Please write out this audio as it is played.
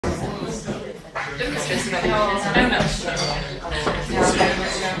Oh,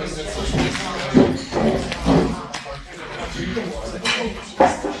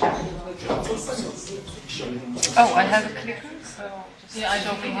 I have a clicker, so yeah, I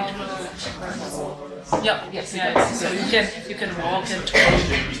don't know how to. Yeah, yes, yeah. So you can walk and talk.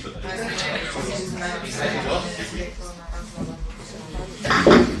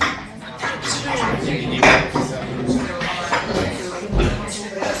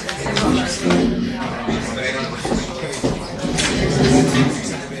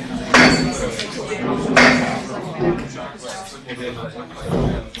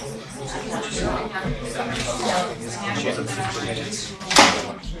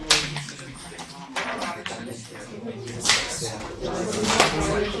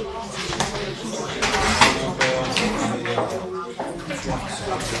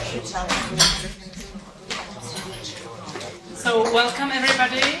 So welcome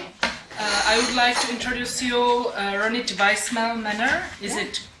everybody. I would like to introduce you Ronit Waismel-Manor. Is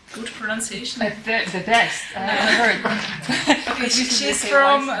it good pronunciation? The best. I heard. Okay, she's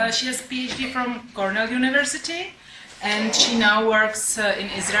from. She has a PhD from Cornell University, and she now works in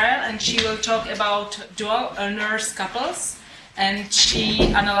Israel. And she will talk about dual earners couples. And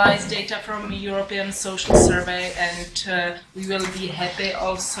she analyzed data from European Social Survey, and we will be happy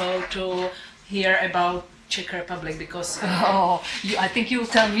also to hear about Czech Republic because I think you'll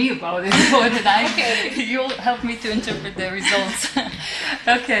tell me about it more than I. Okay. You'll help me to interpret the results.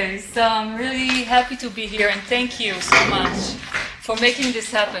 Okay, so I'm really happy to be here, and thank you so much for making this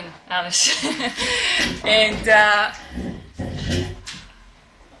happen, Alice. And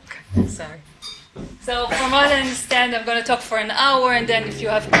okay, sorry. So from what I understand, I'm going to talk for an hour, and then if you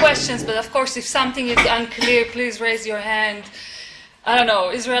have questions, but of course if something is unclear, please raise your hand. I don't know,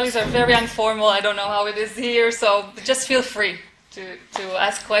 Israelis are very informal, I don't know how it is here, so just feel free to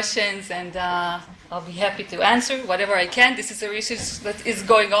ask questions, and I'll be happy to answer whatever I can. This is a research that is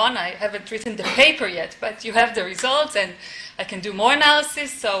going on. I haven't written the paper yet, but you have the results, and I can do more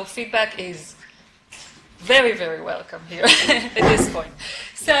analysis, so feedback is very, very welcome here at this point.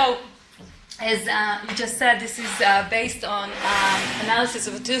 So, as you just said, this is based on analysis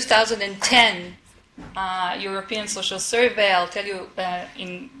of a 2010 European Social Survey. I'll tell you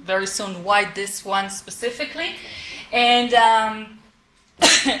in very soon why this one specifically. And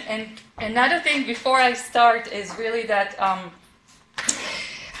and another thing before I start is really that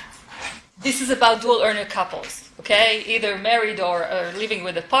this is about dual earner couples, okay? Either married or living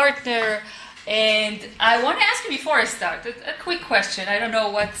with a partner. And I want to ask you before I start a quick question. I don't know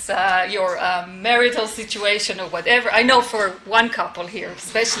what's your marital situation or whatever. I know for one couple here,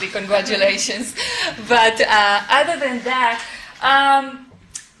 especially congratulations. But other than that,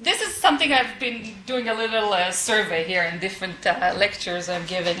 this is something I've been doing a little survey here in different lectures I'm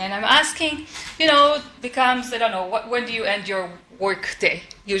giving. And I'm asking, becomes, I don't know, when do you end your work day,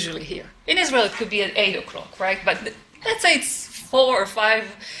 usually here? In Israel, it could be at 8 o'clock, right? But let's say it's 4 or 5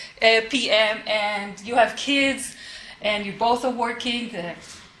 p.m. and you have kids and you both are working,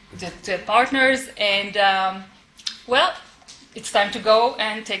 the partners, and well, it's time to go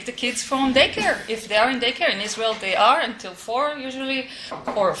and take the kids from daycare. If they are in daycare, in Israel they are until 4 usually,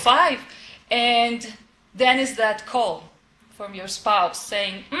 or 5, and then is that call from your spouse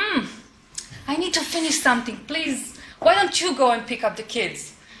saying, I need to finish something, please, why don't you go and pick up the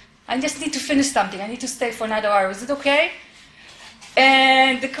kids? I just need to finish something, I need to stay for another hour, is it okay?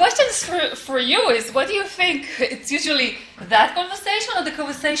 And the question for you is, what do you think? It's usually that conversation, or the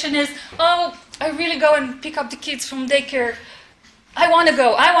conversation is, oh, I really go and pick up the kids from daycare. I want to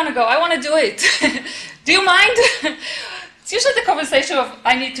go, I want to do it. Do you mind? It's usually the conversation of,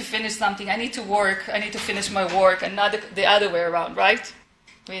 I need to finish something, I need to work, I need to finish my work, and not the other way around, right?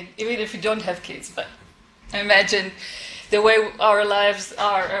 I mean, even if you don't have kids, but imagine the way our lives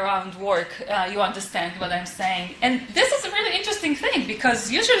are around work, you understand what I'm saying. And this is a really interesting thing,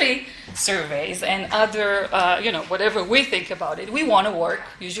 because usually surveys and other, whatever we think about it, we want to work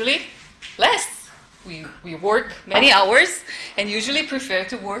usually less. We work many hours and usually prefer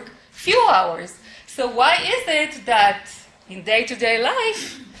to work few hours. So why is it that in day-to-day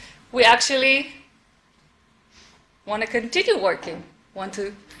life we actually want to continue working, want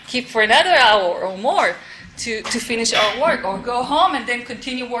to keep for another hour or more to finish our work, or go home and then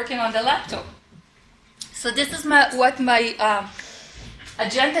continue working on the laptop? So this is what my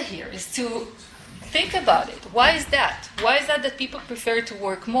agenda here is, to think about it. Why is that? Why is that people prefer to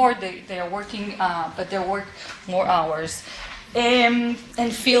work more? They are working, but they work more hours, and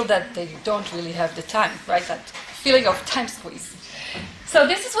feel that they don't really have the time, right? That feeling of time squeeze. So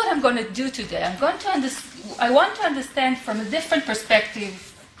this is what I'm going to do today. I want to understand from a different perspective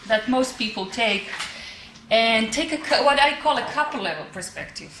that most people take and take what I call a couple level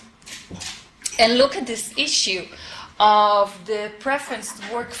perspective and look at this issue of the preference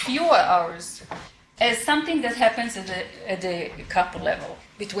to work fewer hours as something that happens at the couple level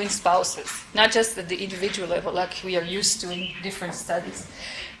between spouses, not just at the individual level like we are used to in different studies.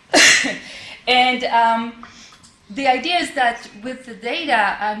 And the idea is that with the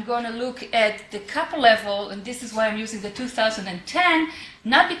data, I'm going to look at the couple level, and this is why I'm using the 2010,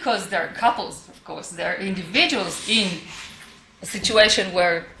 not because they're couples, of course, they're individuals in a situation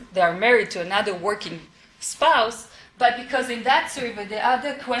where they are married to another working spouse, but because in that survey, the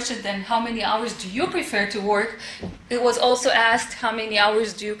other question then, how many hours do you prefer to work, it was also asked, how many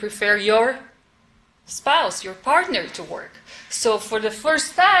hours do you prefer your spouse, your partner to work? So for the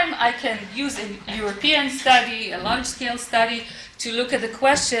first time, I can use a European study, a large-scale study, to look at the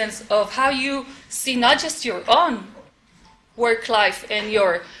questions of how you see not just your own work life and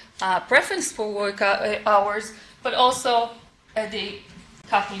your preference for work hours, but also the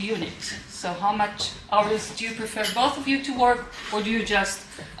couple unit. So how much hours do you prefer both of you to work, or do you just,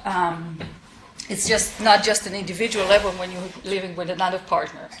 it's just not just an individual level when you're living with another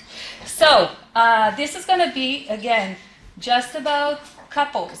partner. So this is going to be, again, just about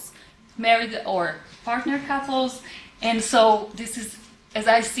couples, married or partner couples. And so this is, as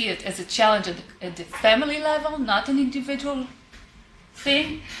I see it, as a challenge at the family level, not an individual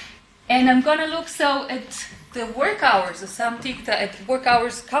thing. And I'm going to look at the work hours, or something that work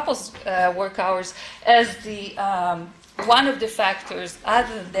hours, couples work hours, as the one of the factors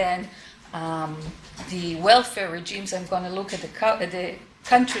other than the welfare regimes. I'm going to look at the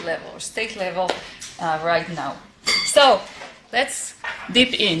country level or state level right now. So let's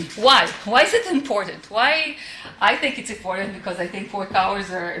dip in. Why? Why is it important? Why? I think it's important because I think work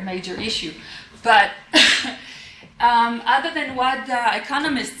hours are a major issue. But other than what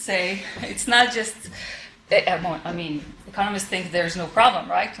economists say, it's not just. I mean, economists think there's no problem,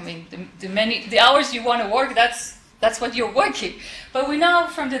 right? I mean, the hours you want to work, that's what you're working. But we know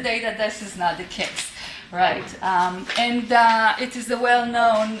from the data this is not the case, right? And it is a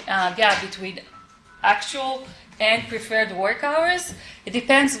well-known gap between actual and preferred work hours. It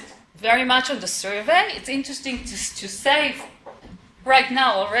depends very much on the survey. It's interesting to say right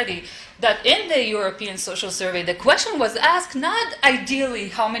now already that in the European Social Survey, the question was asked not ideally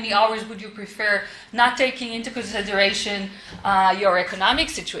how many hours would you prefer, not taking into consideration your economic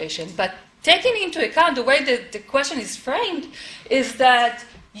situation, but taking into account the way that the question is framed is that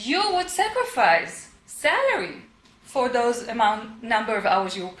you would sacrifice salary for those number of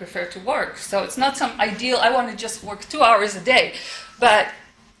hours you prefer to work. So it's not some ideal, I want to just work 2 hours a day, but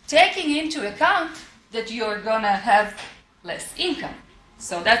taking into account that you're going to have less income.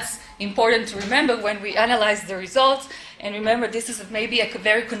 So that's important to remember when we analyze the results. And remember, this is maybe a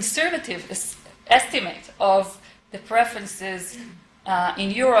very conservative estimate of the preferences in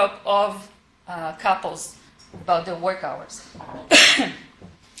Europe of couples about their work hours.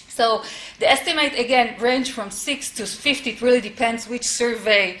 So the estimate, again, range from 6 to 50. It really depends which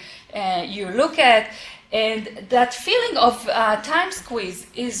survey you look at. And that feeling of time squeeze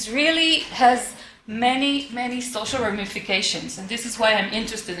has many social ramifications, and this is why I'm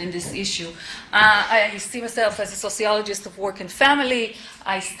interested in this issue. I see myself as a sociologist of work and family.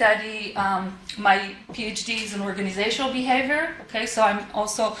 I study, my PhD is in organizational behavior, okay, so I'm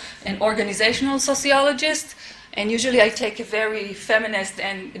also an organizational sociologist, and usually I take a very feminist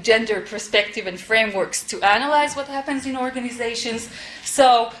and gender perspective and frameworks to analyze what happens in organizations.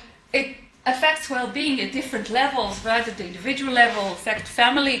 So it affects well-being at different levels, right? At the individual level, affect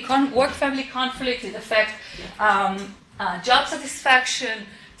family, work-family conflict, it affects job satisfaction,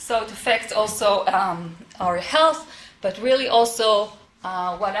 so it affects also our health, but really also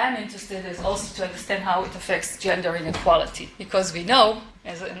what I'm interested in is also to understand how it affects gender inequality, because we know,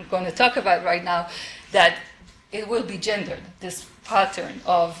 as I'm going to talk about right now, that it will be gendered, this pattern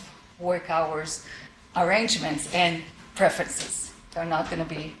of work hours, arrangements, and preferences. They're not going to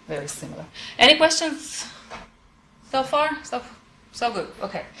be very similar. Any questions so far? So good.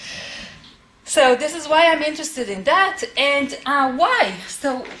 Okay. So this is why I'm interested in that, and why?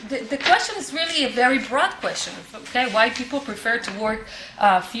 So the question is really a very broad question. Okay, why people prefer to work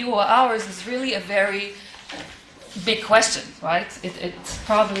fewer hours is really a very big question, right? It's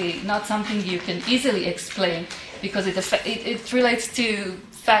probably not something you can easily explain because it relates to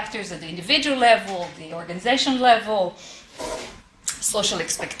factors at the individual level, the organizational level, social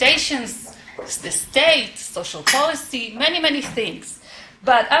expectations, the state, social policy, many things.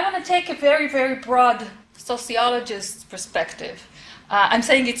 But I want to take a very broad sociologist perspective I'm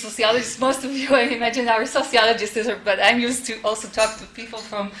saying it's sociologists. Most of you, I imagine, are sociologists, but I'm used to also talk to people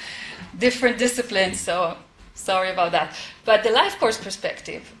from different disciplines, so sorry about that. But the life course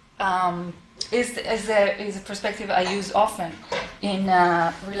perspective is a perspective I use often in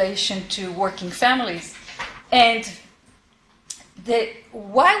relation to working families. And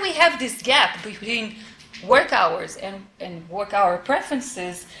why we have this gap between work hours and work hour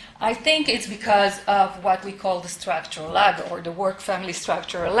preferences, I think it's because of what we call the structural lag, or the work-family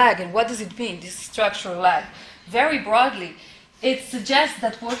structural lag. And what does it mean, this structural lag? Very broadly, it suggests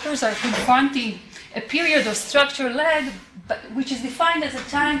that workers are confronting a period of structural lag, which is defined as a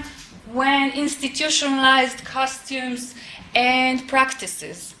time when institutionalized customs and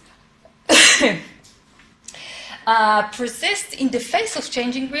practices persist in the face of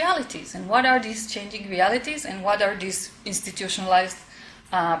changing realities. And what are these changing realities, and what are these institutionalized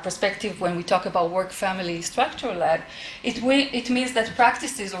perspective when we talk about work-family structural lag? It means that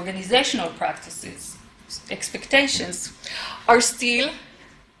practices, organizational practices, expectations, are still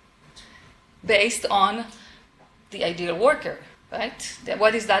based on the ideal worker, right?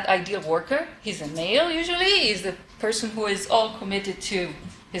 What is that ideal worker? He's a male, usually. He's the person who is all committed to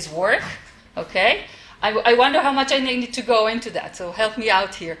his work, okay? I wonder how much I need to go into that, so help me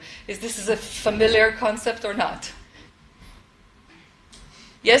out here. Is this a familiar concept or not?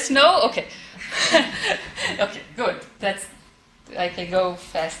 Yes, no? Okay. Okay, good. I can go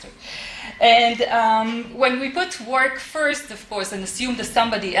faster. And when we put work first, of course, and assume that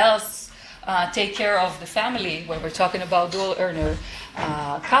somebody else take care of the family, when we're talking about dual earner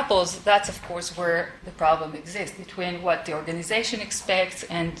couples, that's, of course, where the problem exists, between what the organization expects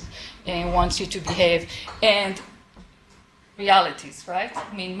and wants you to behave, and realities, right?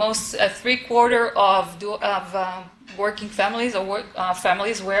 I mean, most 3/4 of working families or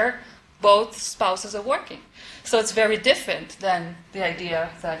families where both spouses are working. So it's very different than the idea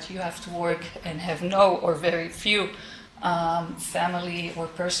that you have to work and have no or very few family or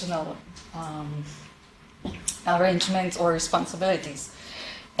personal arrangements or responsibilities.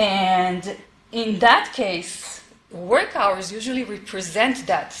 And in that case, work hours usually represent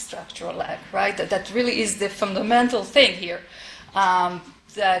that structural lag, right? That really is the fundamental thing here.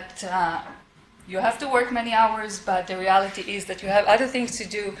 That you have to work many hours, but the reality is that you have other things to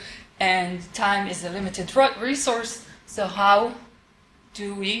do, and time is a limited resource. So how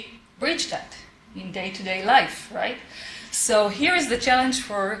do we bridge that in day-to-day life, right? So here is the challenge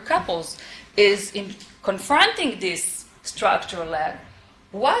for couples, is in confronting this structural lag.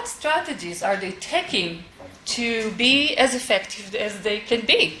 What strategies are they taking to be as effective as they can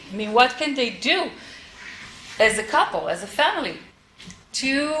be? I mean, what can they do as a couple, as a family,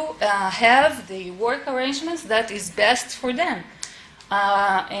 to have the work arrangements that is best for them?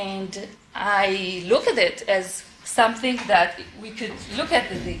 And I look at it as something that we could look at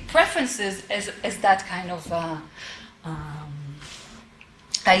the preferences as that kind of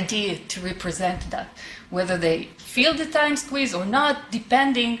idea to represent that, whether they feel the time squeeze or not,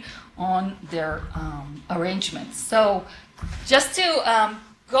 depending on their arrangements. So just to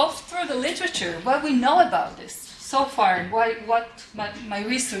go through the literature, what we know about this so far, and what my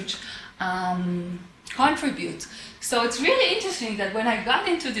research contributes. So it's really interesting that when I got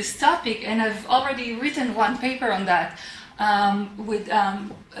into this topic, and I've already written one paper on that with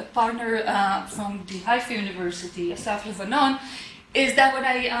a partner from the Haifa University, Asaf Levanon, is that when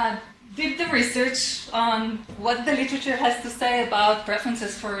I did the research on what the literature has to say about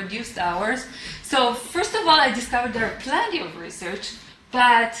preferences for reduced hours. So first of all, I discovered there are plenty of research,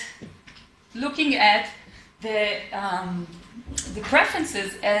 but looking at the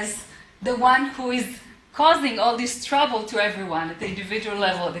preferences as the one who is causing all this trouble to everyone at the individual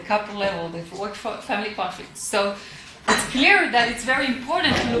level, the couple level, the work-family conflicts. So it's clear that it's very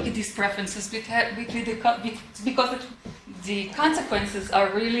important to look at these preferences because the consequences are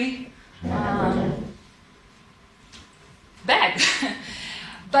really bad.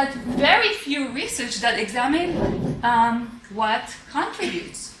 But very few research that examine what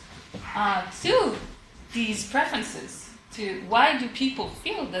contributes to these preferences. To why do people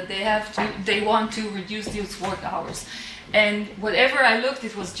feel that they want to reduce these work hours? And whatever I looked,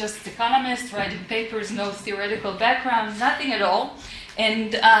 it was just economists writing papers, no theoretical background, nothing at all.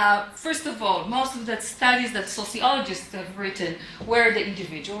 And first of all, most of the studies that sociologists have written were at the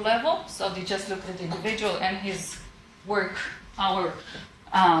individual level. So they just looked at the individual and his work hour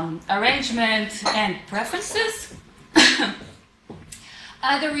arrangement and preferences.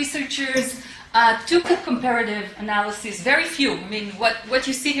 Other researchers took a comparative analysis, very few. I mean, what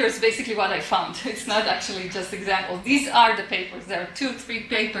you see here is basically what I found. It's not actually just examples. These are the papers. There are 2-3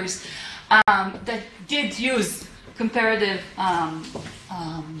 papers that did use comparative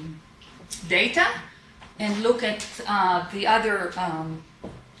data and look at the other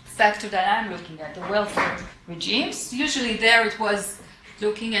factor that I'm looking at, the welfare regimes. Usually there it was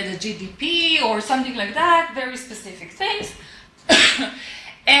looking at the GDP or something like that, very specific things.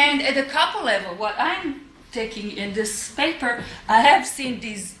 And at the couple level, what I'm taking in this paper, I have seen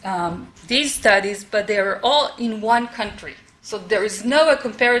these studies, but they are all in one country. So there is no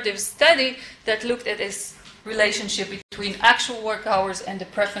comparative study that looked at this relationship between actual work hours and the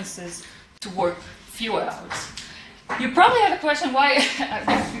preferences to work fewer hours. You probably have a question why,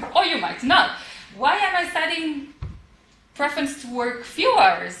 or you might not. Why am I studying preference to work few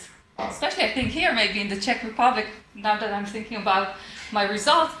hours? Especially I think here, maybe in the Czech Republic, now that I'm thinking about my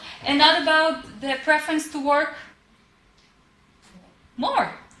results, and not about the preference to work more,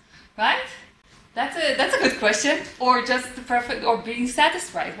 right? That's a good question. Or just the preference, or being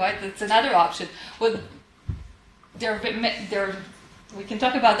satisfied, right? That's another option. Well, we can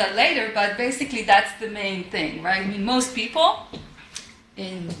talk about that later, but basically that's the main thing, right? I mean, most people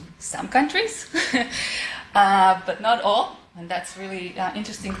in some countries, but not all, and that's really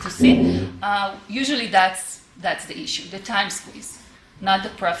interesting to see. Usually that's the issue, the time squeeze, not the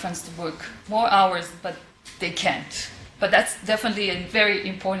preference to work more hours, but they can't. But that's definitely a very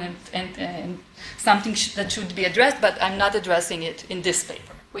important and something that should be addressed, but I'm not addressing it in this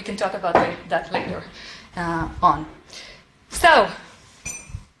paper. We can talk about that later on. So,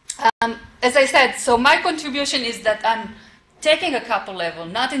 as I said, so my contribution is that I'm taking a couple level,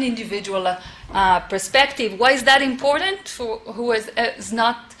 not an individual perspective. Why is that important for who is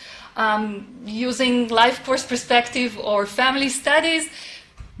not using life course perspective or family studies?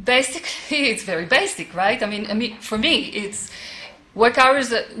 Basically, it's very basic, right? I mean, for me, it's work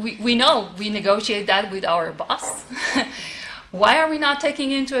hours. We know we negotiate that with our boss. Why are we not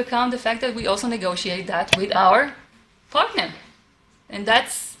taking into account the fact that we also negotiate that with our partner? And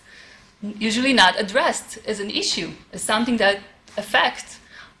that's usually not addressed as an issue, as something that affects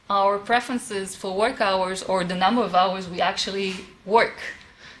our preferences for work hours or the number of hours we actually work.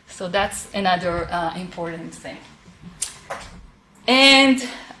 So that's another important thing. And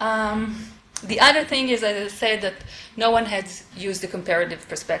the other thing is, as I said, that no one has used the comparative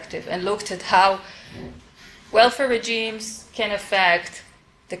perspective and looked at how welfare regimes can affect,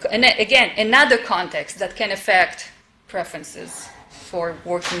 and again, another context that can affect preferences for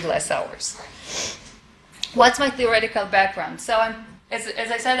working less hours. What's my theoretical background? So as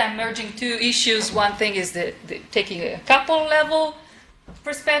I said, I'm merging two issues. One thing is the taking a couple level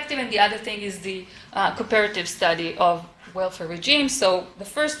perspective, and the other thing is the comparative study of welfare regimes. So the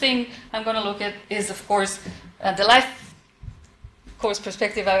first thing I'm going to look at is, of course, the life course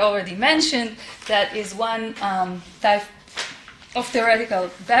perspective I already mentioned. That is one type of theoretical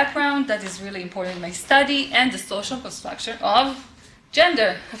background that is really important in my study, and the social construction of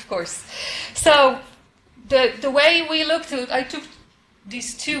gender, of course. So the way we looked at, I took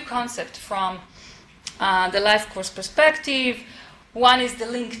these two concepts from the life course perspective. One is the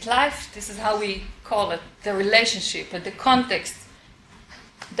linked life. This is how we call it, the relationship, the context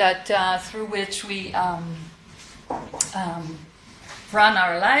that through which we run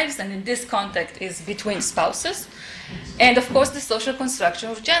our lives, and in this context is between spouses. And of course the social construction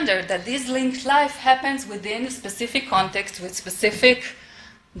of gender, that this linked life happens within a specific context with specific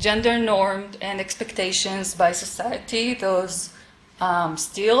gender normed and expectations by society, those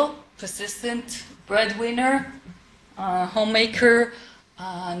still persistent breadwinner, homemaker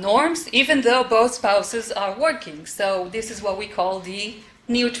norms, even though both spouses are working. So this is what we call the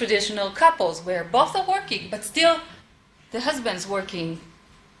neo-traditional couples, where both are working, but still the husband's working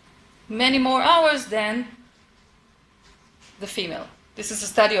many more hours than the female. This is a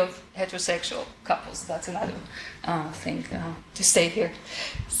study of heterosexual couples. That's another thing to say here.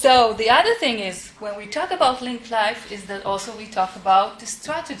 So the other thing is, when we talk about linked life, is that also we talk about the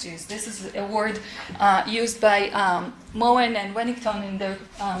strategies. This is a word used by Moen and Wennington in their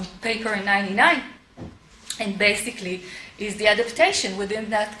paper in '99, and basically is the adaptation within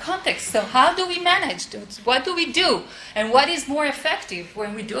that context. So how do we manage? What do we do? And what is more effective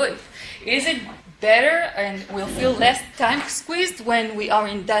when we do it? Is it better and we'll feel less time squeezed when we are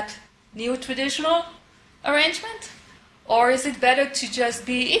in that neo-traditional arrangement? Or is it better to just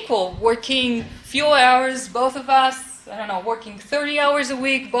be equal, working fewer hours, both of us, I don't know, working 30 hours a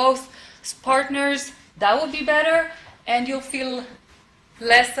week, both partners? That would be better, and you'll feel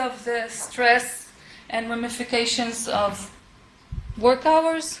less of the stress and ramifications of work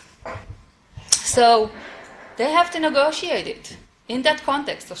hours. So they have to negotiate it in that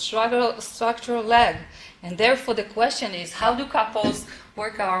context of structural lag. And therefore the question is, how do couples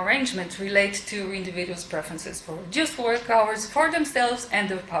work hour arrangements relate to individuals' preferences for reduced work hours for themselves and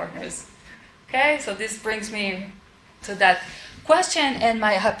their partners? Okay, so this brings me to that question, and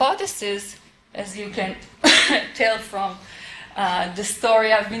my hypothesis, as you can tell from the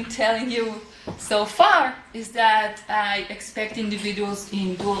story I've been telling you so far, is that I expect individuals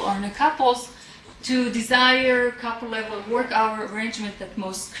in dual earner couples to desire couple-level work hour arrangement that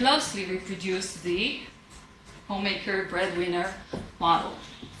most closely reproduce the homemaker breadwinner model.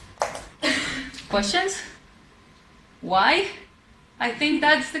 Questions? Why I think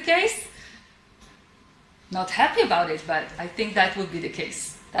that's the case? Not happy about it, but I think that would be the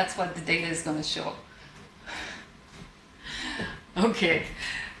case. That's what the data is going to show. Okay,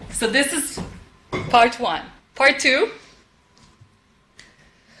 so this is part one. Part two,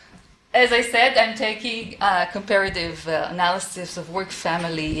 as I said, I'm taking a comparative analysis of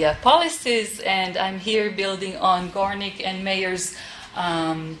work-family policies, and I'm here building on Gornick and Mayer's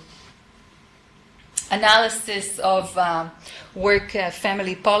analysis of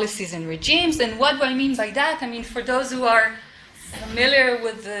work-family policies and regimes. And what do I mean by that? I mean, for those who are familiar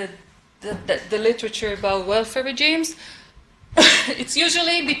with the literature about welfare regimes, it's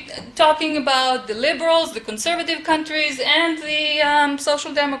usually talking about the liberals, the conservative countries, and the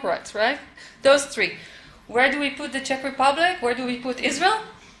social democrats, right? Those three. Where do we put the Czech Republic? Where do we put Israel?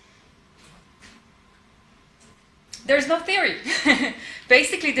 There's no theory.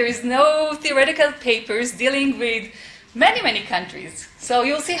 Basically, there is no theoretical papers dealing with many, many countries. So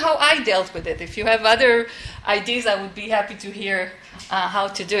you'll see how I dealt with it. If you have other ideas, I would be happy to hear how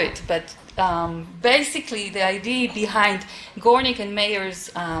to do it. But basically, the idea behind Gornick and Mayer's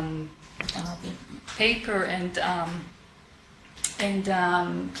paper and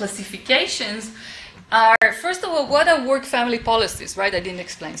classifications are, first of all, what are work-family policies, right? I didn't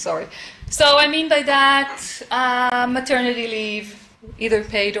explain, sorry. So I mean by that maternity leave, either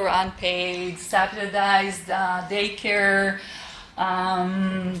paid or unpaid, subsidized daycare,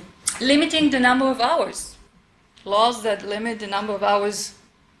 limiting the number of hours, laws that limit the number of hours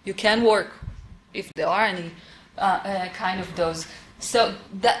you can work, if there are any kind of those. So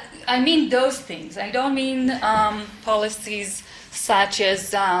that, I mean those things. I don't mean policies such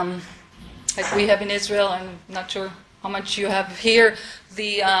as, like we have in Israel, I'm not sure how much you have here,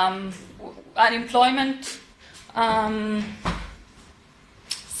 the unemployment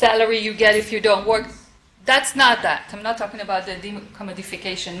salary you get if you don't work. That's not that. I'm not talking about the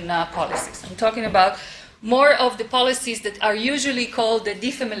decommodification policies. I'm talking about more of the policies that are usually called the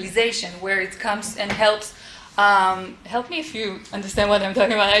defamilization, where it comes and helps. Help me if you understand what I'm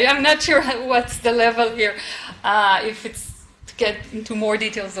talking about. I'm not sure what's the level here, if it's to get into more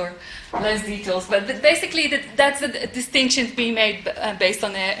details or less details. But basically, that's a distinction being made based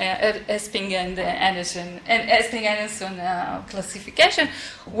on the Esping and Anderson classification,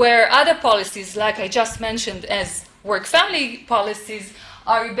 where other policies, like I just mentioned as work-family policies,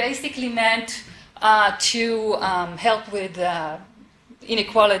 are basically meant to help with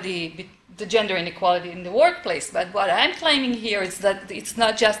inequality, the gender inequality in the workplace. But what I'm claiming here is that it's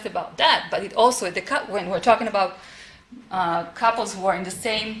not just about that, but it also, when we're talking about couples who are in the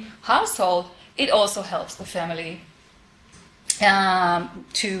same household, it also helps the family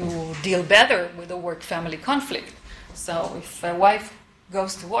to deal better with the work-family conflict. So if a wife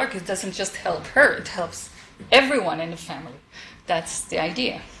goes to work, it doesn't just help her, it helps everyone in the family. That's the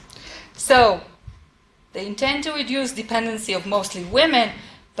idea. So they intend to reduce dependency of mostly women,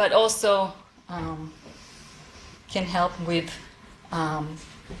 but also can help with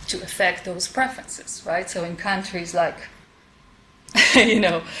to affect those preferences, right? So in countries like,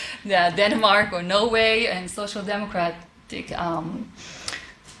 Denmark or Norway and social democratic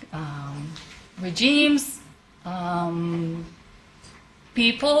regimes,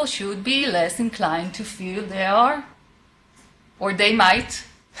 people should be less inclined to feel they are, or they might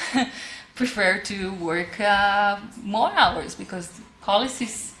prefer to work more hours because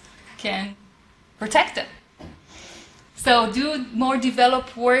policies can protect them. So do more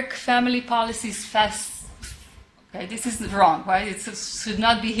developed work-family policies fast. Okay, this is wrong, right? It should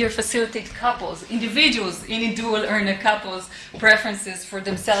not be here facilitate couples, individuals in dual earner couples, preferences for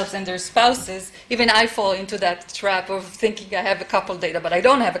themselves and their spouses. Even I fall into that trap of thinking I have a couple data, but I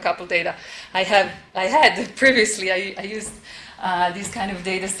don't have a couple data. I had previously, I used these kind of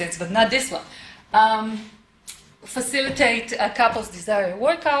data sets, but not this one. Facilitate a couple's desired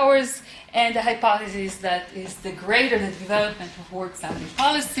work hours, and the hypothesis that is the greater the development of work-family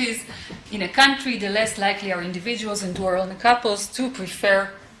policies in a country, the less likely are individuals and dual earner couples to prefer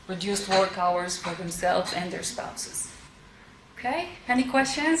reduced work hours for themselves and their spouses. Okay, any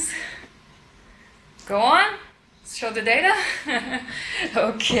questions? Go on, show the data.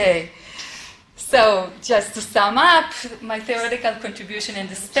 Okay, so just to sum up, my theoretical contribution in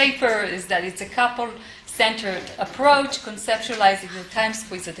this paper is that it's a couple-centered approach, conceptualizing the time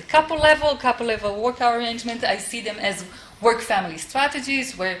squeeze at the couple level work hour arrangement. I see them as work-family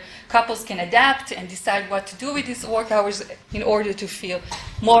strategies where couples can adapt and decide what to do with these work hours in order to feel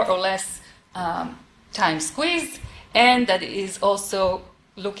more or less time squeezed, and that is also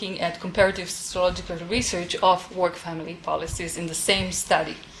looking at comparative sociological research of work-family policies in the same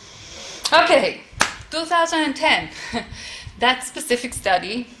study. Okay, 2010, that specific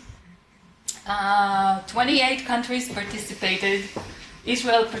study, 28 countries participated.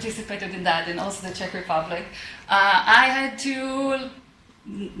 Israel participated in that, and also the Czech Republic. I had to,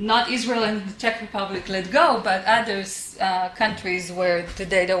 not Israel and the Czech Republic let go, but other countries where the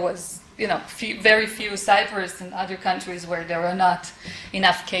data was, very few, Cyprus and other countries where there were not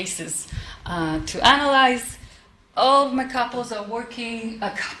enough cases to analyze. All of my couples are working,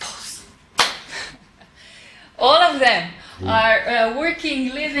 all of them are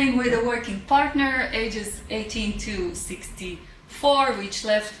working, living with a working partner, ages 18 to 64, which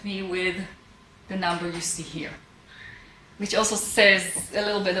left me with the number you see here, which also says a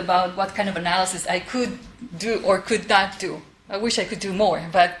little bit about what kind of analysis I could do or could not do. I wish I could do more,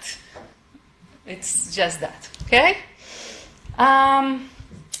 but it's just that, okay?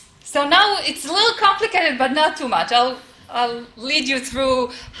 So now it's a little complicated, but not too much. I'll lead you through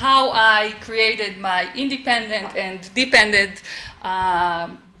how I created my independent and dependent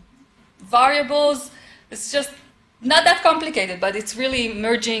variables. It's just not that complicated, but it's really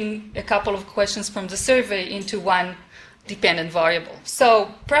merging a couple of questions from the survey into one dependent variable.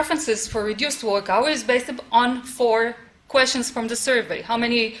 So preferences for reduced work hours based on 4 questions from the survey.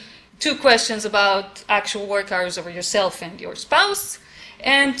 2 questions about actual work hours over yourself and your spouse,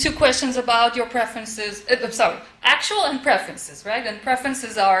 and 2 questions about your preferences, actual and preferences, right? And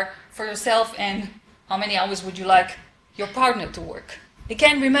preferences are for yourself and how many hours would you like your partner to work.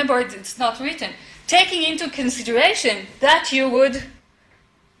 Again, remember, it's not written. Taking into consideration that you would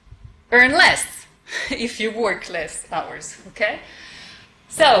earn less if you work less hours, okay?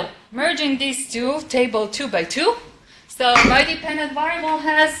 So, merging these two, table 2 by 2. So, my dependent variable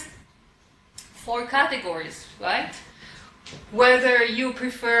has 4 categories, right? Whether you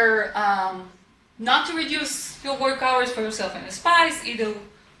prefer not to reduce your work hours for yourself and a spouse, either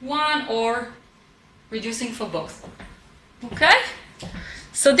one or reducing for both. Okay?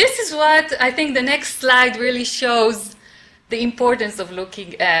 So this is what I think the next slide really shows the importance of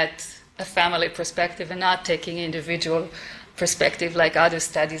looking at a family perspective and not taking individual perspective like other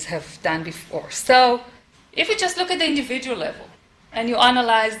studies have done before. So if you just look at the individual level and you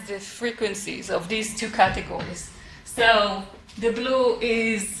analyze the frequencies of these 2 categories. So the blue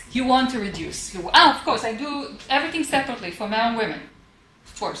is you want to reduce. Of course, I do everything separately for men and women.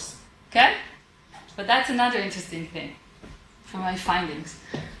 Of course. Okay? But that's another interesting thing for my findings.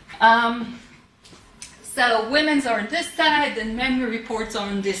 So women's are on this side and men reports are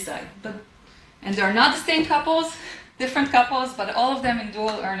on this side. And they're not the same couples, different couples, but all of them in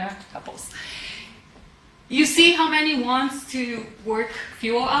dual earner couples. You see how many wants to work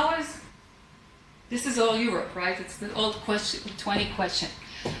fewer hours? This is all Europe, right? It's the old question, 20 question.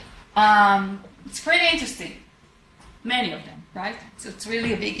 It's pretty interesting. Many of them, right? So it's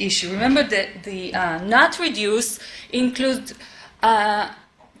really a big issue. Remember that the not reduce includes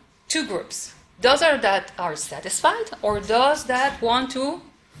 2 groups. Those that are satisfied, or those that want to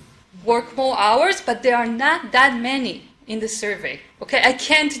work more hours, but there are not that many in the survey. Okay, I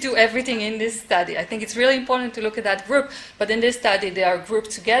can't do everything in this study. I think it's really important to look at that group, but in this study they are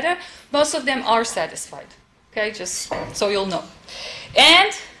grouped together. Most of them are satisfied. Okay, just so you'll know.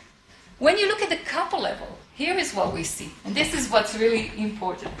 And when you look at the couple level, here is what we see. And this is what's really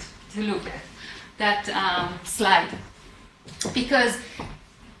important to look at, that slide. Because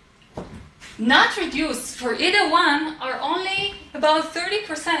not reduced for either one are only about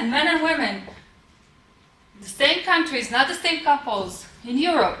 30%, men and women. The same countries, not the same couples in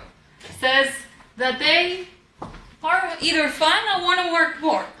Europe, says that they are either fine or want to work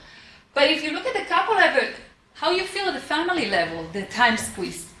more. But if you look at the couple level, how you feel at the family level, the time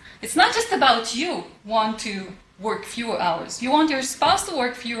squeeze. It's not just about you want to work fewer hours. You want your spouse to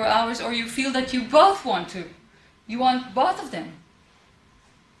work fewer hours, or you feel that you both want to. You want both of them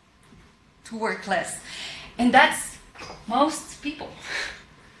to work less. And that's most people.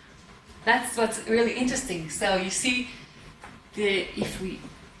 That's what's really interesting. So you see, if we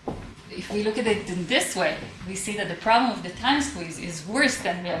look at it in this way, we see that the problem of the time squeeze is worse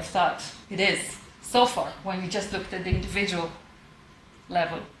than we have thought it is so far when we just looked at the individual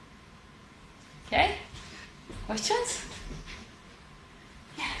level. Okay? Questions?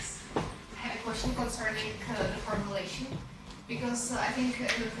 Yes. I have a question concerning the formulation, because I think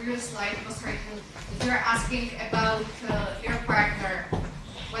in the previous slide it was written you're asking about your partner,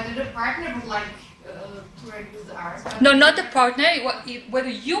 whether the partner would like to reduce the hours. No, not the partner. Whether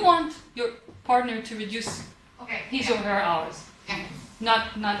you want your partner to reduce his or her hours. Yeah. Not.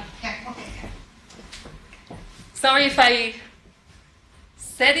 Yeah. Okay. Yeah. Sorry if I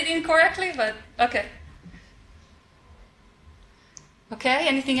said it incorrectly, but okay. Okay,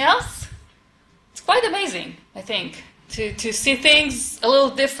 anything else? It's quite amazing, I think, to see things a little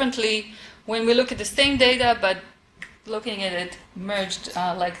differently when we look at the same data, but looking at it merged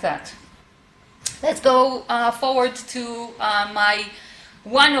like that. Let's go forward to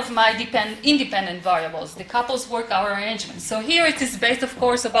one of my independent variables, the couple's work hour arrangement. So here it is based, of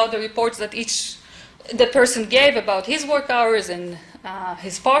course, about the reports that the person gave about his work hours and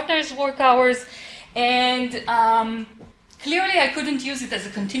his partner's work hours. And clearly I couldn't use it as a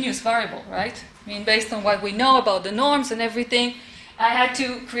continuous variable, right? I mean, based on what we know about the norms and everything, I had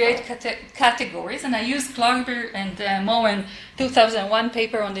to create categories, and I used Clarber and Moen 2001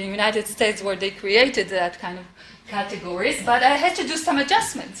 paper on the United States where they created that kind of categories, but I had to do some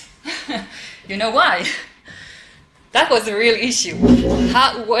adjustments. You know why? That was a real issue.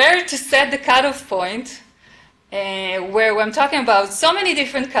 Where to set the cutoff point, where I'm talking about so many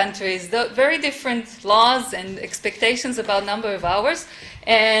different countries, very different laws and expectations about number of hours,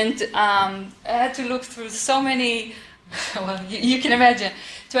 and I had to look through so many. Well, you can imagine,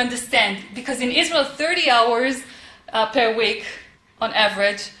 to understand, because in Israel 30 hours per week on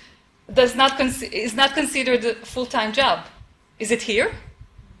average is not considered a full-time job. Is it here?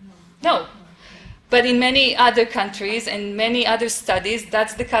 No. But in many other countries and many other studies,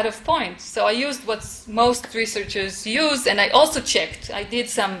 that's the cutoff point. So I used what most researchers use, and I also checked. I did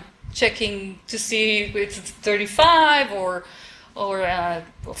some checking to see if it's 35 or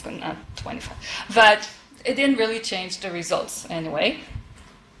not 25. But it didn't really change the results anyway.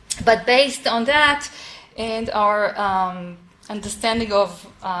 But based on that and our understanding of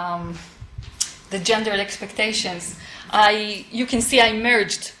the gendered expectations, you can see I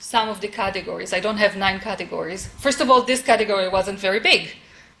merged some of the categories. I don't have 9 categories. First of all, this category wasn't very big,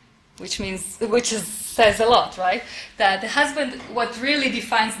 which says a lot, right? That the husband, what really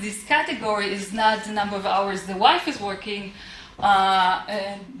defines this category is not the number of hours the wife is working,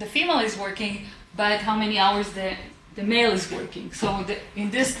 and the female is working, but how many hours the male is working. So in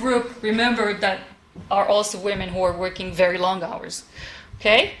this group, remember that are also women who are working very long hours.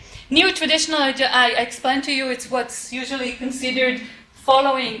 Okay? New traditional, I explained to you, it's what's usually considered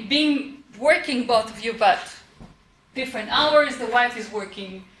working both of you, but different hours. The wife is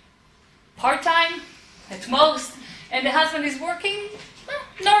working part-time at most, and the husband is working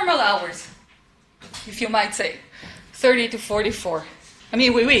normal hours, if you might say, 30 to 44. I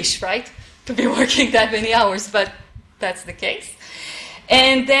mean, we wish, right, to be working that many hours, but that's the case.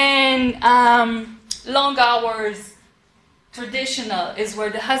 And then long hours, traditional, is where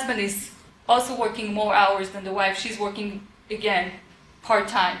the husband is also working more hours than the wife. She's working, again,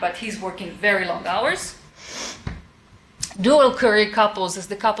 part-time, but he's working very long hours. Dual career couples is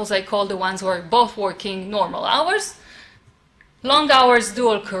the couples I call the ones who are both working normal hours. Long hours,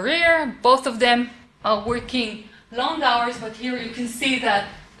 dual career, both of them are working long hours, but here you can see that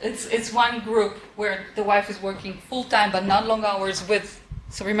it's one group where the wife is working full-time but not long hours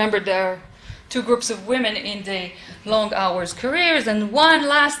so remember there are 2 groups of women in the long hours careers, and one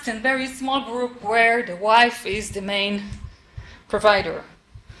last and very small group where the wife is the main provider.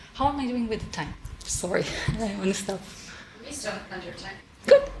 How am I doing with the time? Sorry, I want to stop. We still have plenty of time.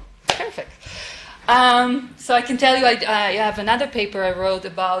 Good, perfect. So I can tell you, I have another paper I wrote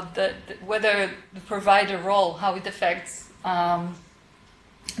about whether the provider role, how it affects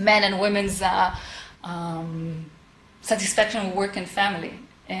men and women's satisfaction with work and family.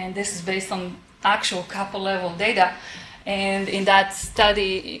 And this is based on actual couple-level data. And in that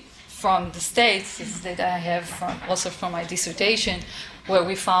study from the States, this is data I have also from my dissertation, where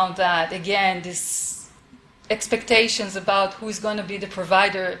we found that, again, these expectations about who's going to be the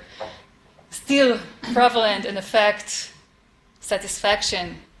provider still prevalent and affect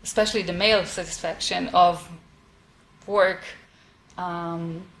satisfaction, especially the male satisfaction of work,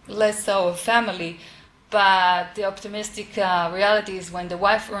 less so of family. But the optimistic reality is when the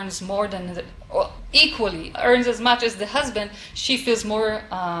wife earns more than, or equally, earns as much as the husband, she feels more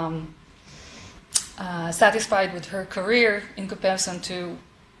satisfied with her career in comparison to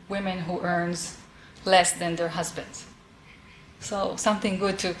women who earns less than their husbands. So something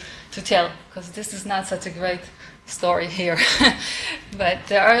good to tell, because this is not such a great story here. But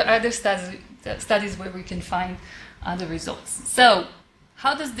there are other studies where we can find other results. So,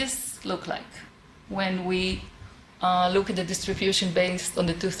 how does this look like when we look at the distribution based on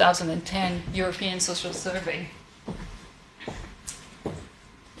the 2010 European Social Survey?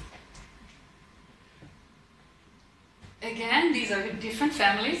 Again, these are different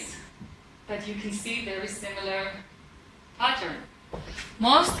families, but you can see very similar pattern.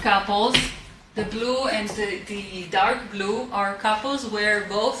 Most couples, the blue and the dark blue, are couples where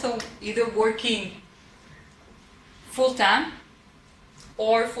both are either working full-time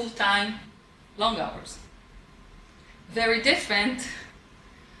or full-time long hours. Very different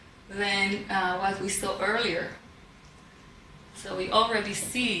than what we saw earlier. So we already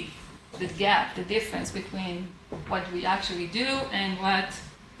see the gap, the difference between what we actually do and what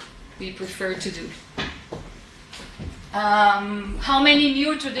we prefer to do. How many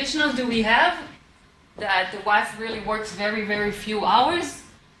new traditional do we have? That the wife really works very, very few hours,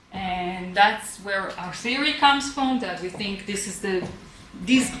 and that's where our theory comes from, that we think this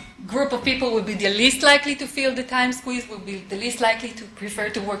group of people will be the least likely to feel the time squeeze, will be the least likely to prefer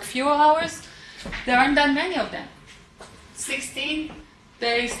to work fewer hours. There aren't that many of them. 16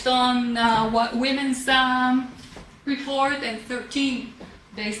 based on what women's report, and 13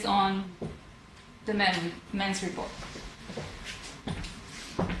 based on the men's report.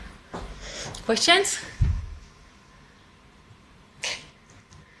 Questions?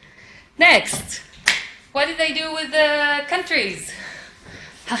 Next, what did they do with the countries?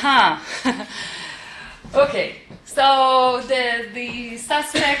 Haha. Okay, so the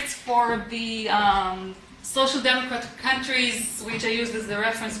suspects for the social democratic countries, which I used as the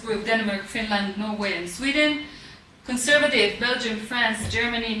reference group: Denmark, Finland, Norway, and Sweden. Conservative: Belgium, France,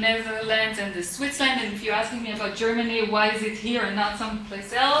 Germany, Netherlands, and Switzerland. And if you're asking me about Germany, why is it here and not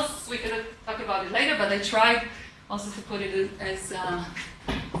someplace else, we could talk about it later, but I tried also to put it as a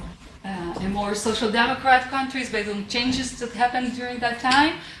more social democrat countries based on changes that happened during that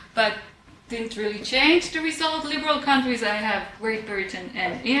time, but didn't really change the result. Liberal countries, I have Great Britain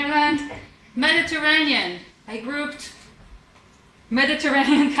and Ireland. Mediterranean, I grouped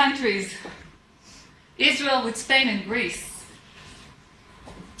Mediterranean countries: Israel with Spain and Greece.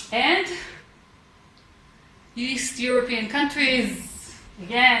 And East European countries,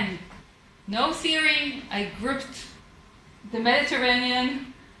 again, no theory. I grouped the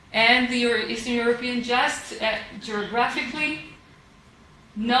Mediterranean and the Eastern European just geographically.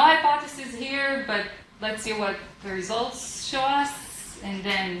 No hypothesis here, but let's see what the results show us, and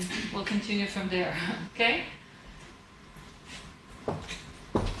then we'll continue from there, okay?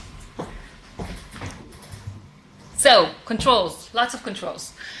 So, controls, lots of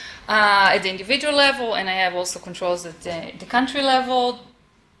controls. At the individual level, and I have also controls at the country level.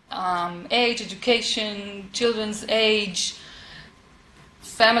 Age, education, children's age,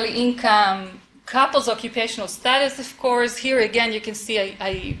 family income, couples' occupational status, of course. Here again, you can see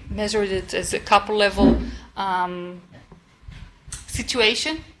I measured it as a couple level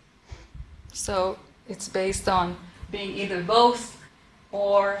situation. So it's based on being either both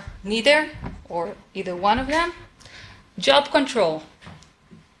or neither, or either one of them. Job control.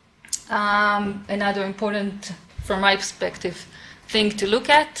 Another important, from my perspective, thing to look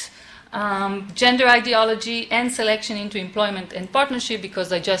at. Gender ideology and selection into employment and partnership,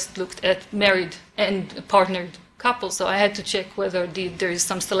 because I just looked at married and partnered couples, so I had to check whether there is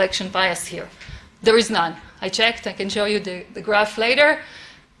some selection bias here. There is none. I checked, I can show you the graph later.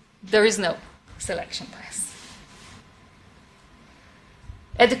 There is no selection bias.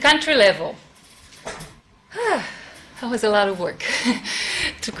 At the country level, that was a lot of work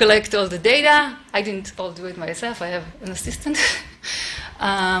to collect all the data. I didn't all do it myself, I have an assistant.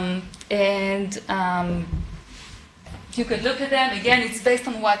 You could look at them. Again, it's based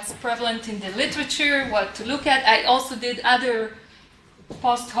on what's prevalent in the literature, what to look at. I also did other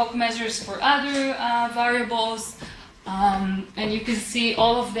post hoc measures for other variables. And you can see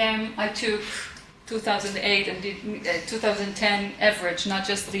all of them. I took 2008 and did 2010 average, not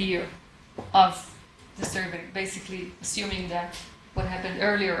just the year of the survey, basically assuming that what happened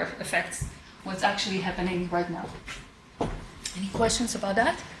earlier affects what's actually happening right now. Any questions about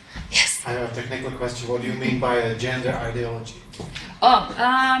that? Yes? I have a technical question. What do you mean by a gender ideology?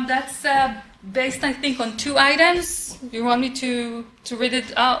 That's based, I think, on 2 items. You want me to read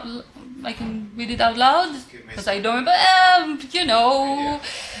it out? I can read it out loud? Because I don't remember.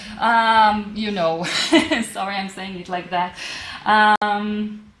 You know. Sorry, I'm saying it like that. I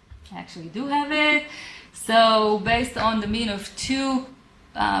actually do have it. So, based on the mean of 2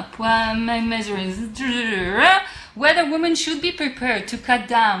 measurements, whether women should be prepared to cut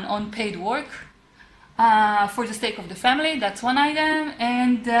down on paid work, for the sake of the family. That's one item.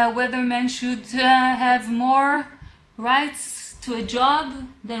 And whether men should have more rights to a job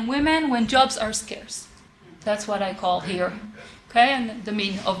than women when jobs are scarce. That's what I call here. Okay, and the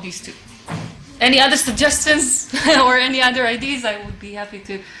mean of these two. Any other suggestions or any other ideas? I would be happy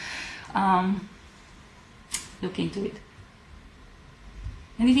to look into it.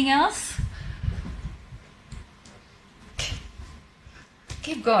 Anything else?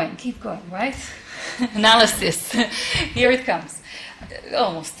 Keep going, right? Analysis. Here it comes.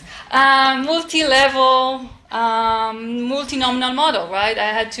 Almost. Multi-level, multi-nominal model, right?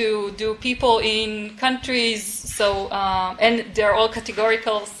 I had to do people in countries, so and they're all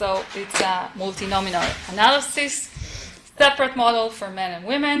categorical, so it's a multi-nominal analysis. Separate model for men and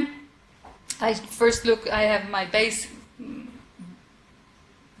women. I have my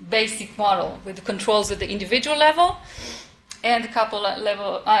basic model with the controls at the individual level, and couple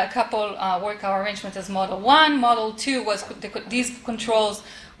work hour arrangement as model 1. Model 2 was these controls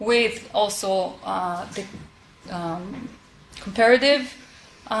with also the comparative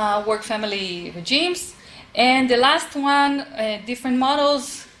work-family regimes. And the last one, different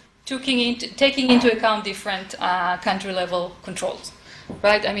models taking into account different country-level controls.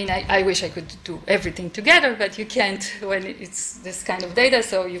 Right? I mean, I wish I could do everything together, but you can't when it's this kind of data,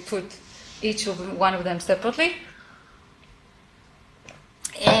 so you put one of them separately.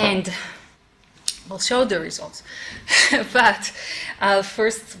 And we'll show the results. But I'll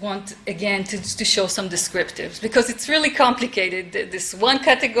first want, again, to show some descriptives, because it's really complicated. This one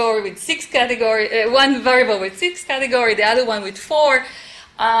category with 6 category, one variable with 6 category, the other one with 4.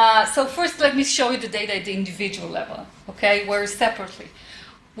 So first let me show you the data at the individual level, okay, where separately.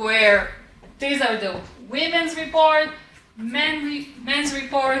 Where these are the women's report, men's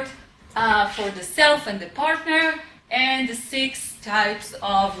report for the self and the partner, and the 6 types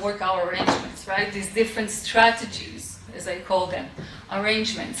of work hour arrangements, right? These different strategies, as I call them,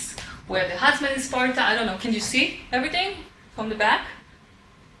 arrangements, where the husband is part-time. I don't know, can you see everything from the back?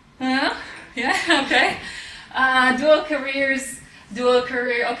 Yeah, okay. Dual career,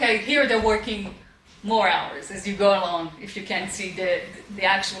 okay, here they're working more hours as you go along, if you can't see the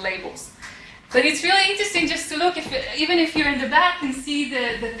actual labels. But it's really interesting just to look, even if you're in the back, and see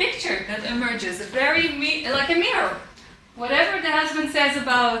the picture that emerges, like a mirror. Whatever the husband says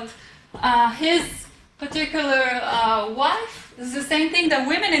about his particular wife is the same thing that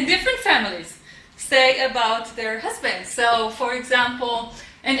women in different families say about their husbands. So, for example,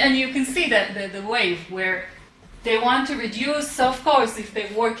 and you can see that the wave where they want to reduce, so of course, if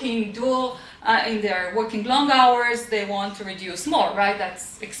they're working dual, in their working long hours, they want to reduce more, right?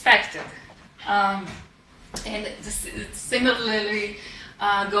 That's expected. And similarly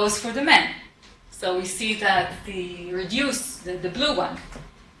goes for the men. So we see that the blue one,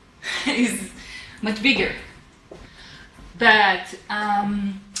 is much bigger. But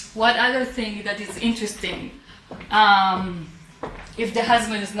what other thing that is interesting, if the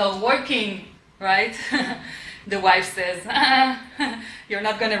husband is not working, right? The wife says, you're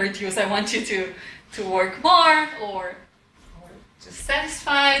not going to reduce, I want you to work more, or just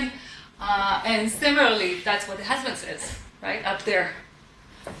satisfied. And similarly, that's what the husband says, right? Up there.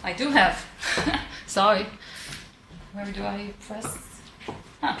 I do have. Sorry. Where do I press?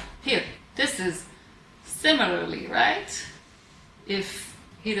 Here. This is similarly, right? If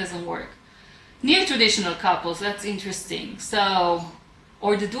he doesn't work. Near traditional couples, that's interesting. So,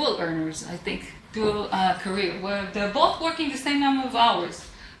 or the dual earners, I think. Dual career, where they're both working the same number of hours,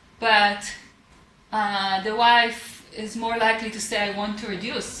 but the wife is more likely to say, I want to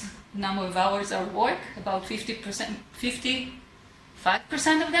reduce the number of hours I work, about 55%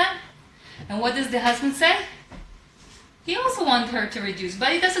 of them. And what does the husband say? He also wants her to reduce, but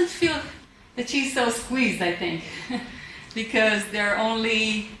he doesn't feel that she's so squeezed, I think, because there are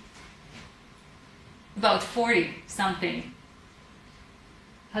only about 40-something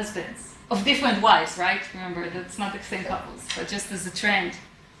husbands. Of different wives, right? Remember, that's not the same couples, but just as a trend.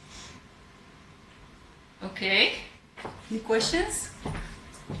 Okay. Any questions?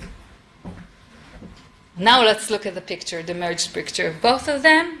 Now let's look at the picture, the merged picture of both of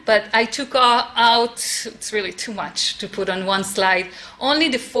them. But I took out, it's really too much to put on one slide, only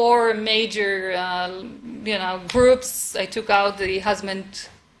the 4 major, groups. I took out the husband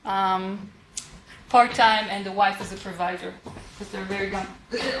part-time and the wife as a provider, because they're very young.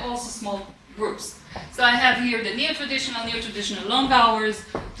 They're also small groups. So I have here the near-traditional long hours,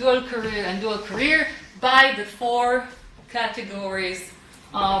 dual career, and dual career by the 4 categories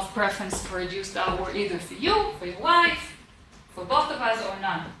of preference for reduced hour, either for you, for your wife, for both of us, or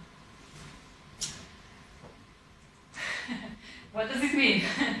none. What does it mean?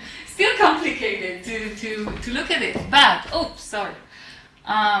 still complicated to look at it. But, oh, sorry.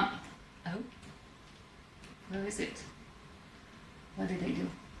 Oh, where is it? What did I do?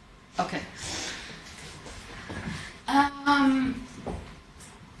 Okay.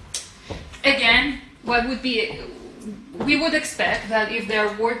 Again, what would be, we would expect that if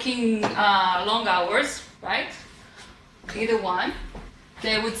they're working long hours, right? Either one,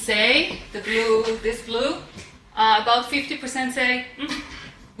 they would say, this blue, about 50% say,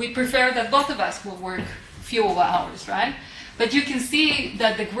 we prefer that both of us will work fewer hours, right? But you can see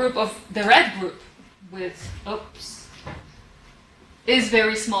that the red group with, is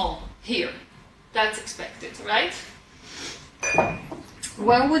very small here. That's expected, right?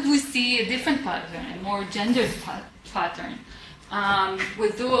 Where would we see a different pattern, a more gendered pattern?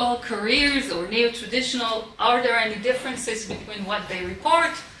 With dual careers or neo-traditional, are there any differences between what they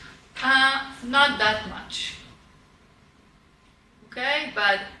report? Not that much. Okay,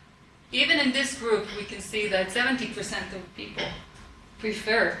 but even in this group, we can see that 70% of people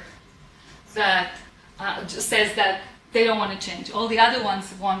prefer that, says that they don't want to change. All the other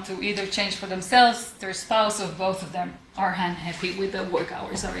ones want to either change for themselves, their spouse, or both of them are unhappy with the work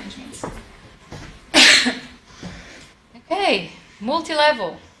hours arrangements. Okay,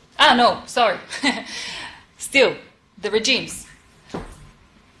 multi-level. No, sorry. Still, the regimes.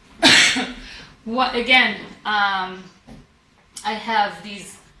 Again, I have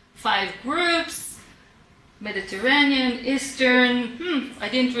these 5 groups: Mediterranean, Eastern. I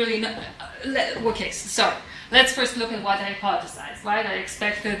didn't really know. Okay, sorry. Let's first look at what I hypothesized, right? I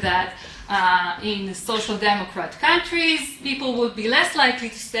expected that in social democrat countries, people would be less likely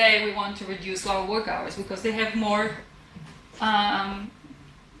to say we want to reduce our work hours because they have more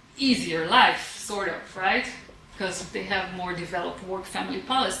easier life, sort of, right? Because they have more developed work-family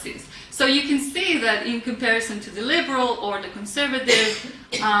policies. So you can see that in comparison to the liberal or the conservative,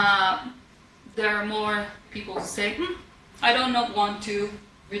 there are more people who say, I don't want to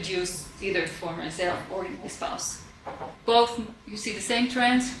reduce either for myself or my spouse. Both, you see the same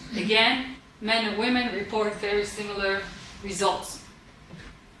trends. Again, men and women report very similar results.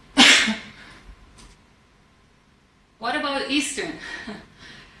 What about Eastern?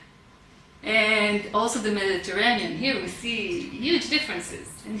 And also the Mediterranean. Here we see huge differences.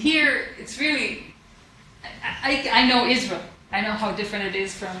 And here it's really, I know Israel. I know how different it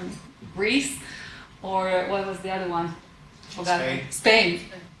is from Greece, or what was the other one? Spain.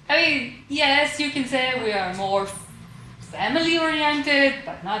 I mean, yes, you can say we are more family-oriented,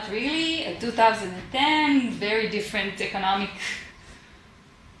 but not really. In 2010, very different economic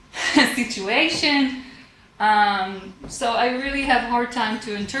situation. So I really have a hard time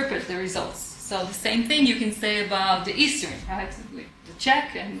to interpret the results. So the same thing you can say about the Eastern, right? With the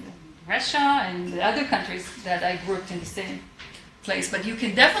Czech and Russia and the other countries that I grouped in the same place. But you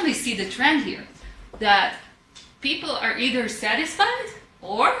can definitely see the trend here, that people are either satisfied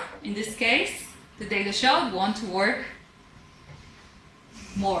or, in this case, the data showed, want to work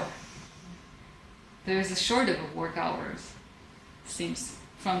more. There is a shortage of work hours, seems,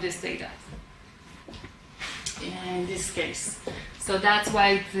 from this data. In this case. So that's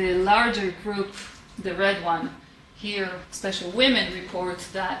why the larger group, the red one, here, especially women, report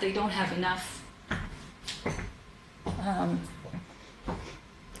that they don't have enough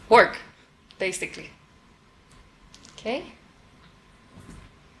work, basically. Okay?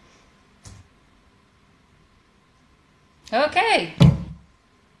 Okay.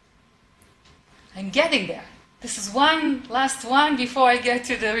 I'm getting there. This is one last one before I get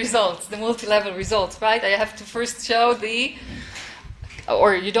to the results, the multi-level results, right? I have to first show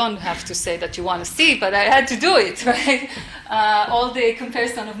or you don't have to say that you want to see, but I had to do it, right? All the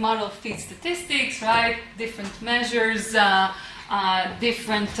comparison of model fit statistics, right? Different measures,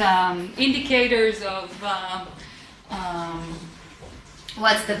 different indicators of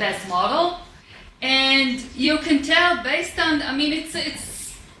what's the best model. And you can tell based on, I mean,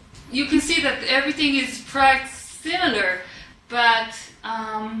 you can see that everything is quite similar, but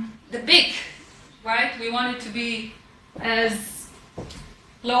the big, right? We want it to be as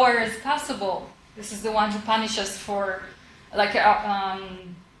lower as possible. This is the one who punishes for, like,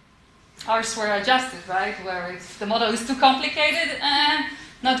 ours were adjusted, right? Where if the model is too complicated,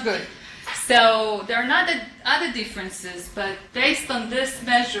 not good. So there are not other differences, but based on this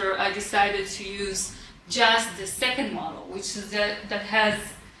measure, I decided to use just the second model, which is that has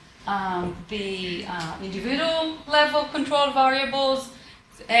the individual level control variables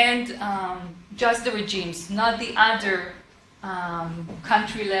and just the regimes, not the other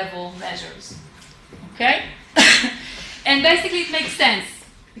country level measures. Okay? And basically it makes sense,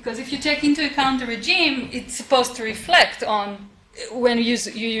 because if you take into account the regime, it's supposed to reflect on when you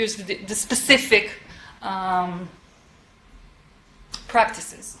use the specific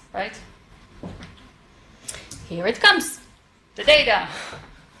practices, right? Here it comes, the data.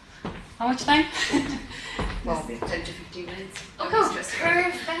 How much time? Well, 10 to 15 minutes. Oh,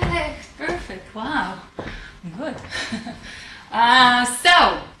 perfect. Wow, good.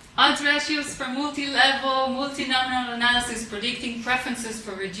 So, odds ratios for multi-level, multi-nominal analysis predicting preferences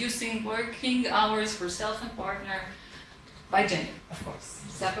for reducing working hours for self and partner by gender, of course,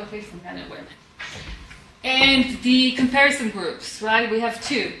 separately from men and women. And the comparison groups, right? We have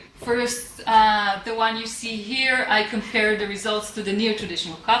two. First, the one you see here, I compared the results to the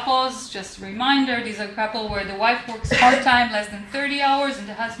neo-traditional couples. Just a reminder, these are couples where the wife works part-time, less than 30 hours, and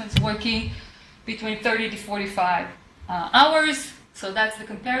the husband's working between 30 to 45 hours. So that's the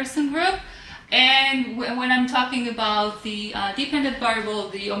comparison group. And when I'm talking about the dependent variable,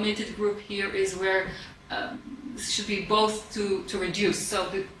 the omitted group here is where should be both to reduce. So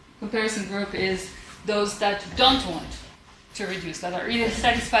the comparison group is those that don't want to reduce, that are either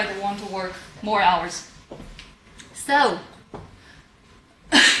satisfied or want to work more hours. So,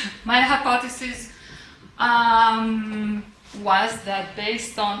 my hypothesis was that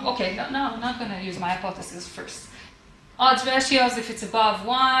based on, okay, no, I'm not going to use my hypothesis first. Odds ratios, if it's above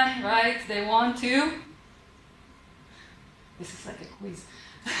 1, right, they want to, this is like a quiz.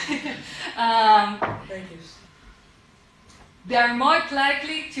 They are more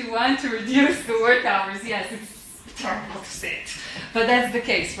likely to want to reduce the work hours. Yes, it's terrible to say it, but that's the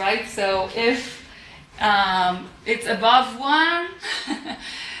case, right? So if it's above 1,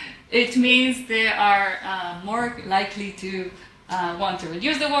 it means they are more likely to want to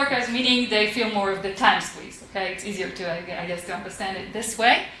reduce the work hours, meaning they feel more of the time squeeze. Okay, it's easier to, I guess, to understand it this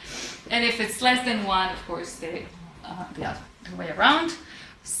way. And if it's less than 1, of course, the other way around.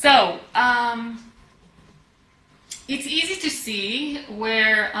 So. It's easy to see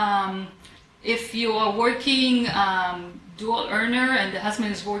where if you are working dual earner and the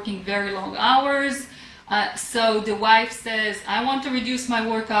husband is working very long hours, so the wife says, I want to reduce my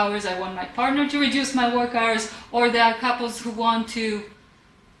work hours, I want my partner to reduce my work hours, or there are couples who want to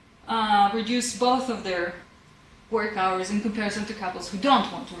reduce both of their work hours in comparison to couples who don't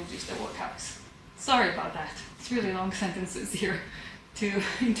want to reduce their work hours. Sorry about that. It's really long sentences here to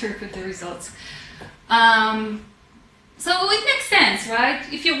interpret the results. So it makes sense, right?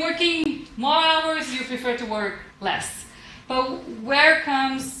 If you're working more hours, you prefer to work less. But where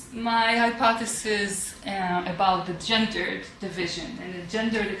comes my hypothesis about the gendered division and the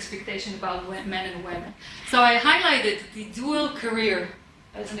gendered expectation about men and women? So I highlighted the dual career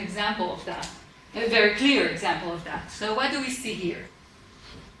as an example of that, a very clear example of that. So what do we see here?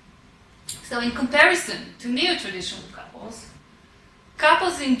 So in comparison to neo-traditional couples,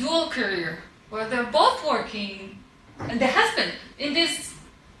 couples in dual career, where they're both working, and the husband in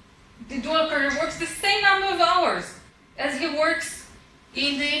the dual career works the same number of hours as he works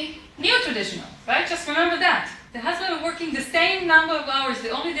in the neo-traditional, right? Just remember that. The husband is working the same number of hours. The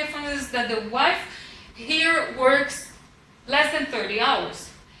only difference is that the wife here works less than 30 hours.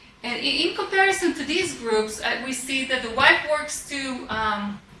 And in comparison to these groups, we see that the wife works to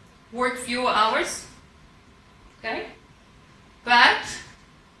work fewer hours, okay? But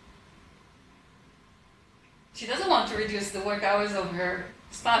she doesn't want to reduce the work hours of her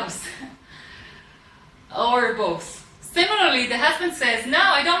spouse, or both. Similarly, the husband says, no,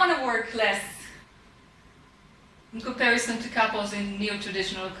 I don't want to work less in comparison to couples in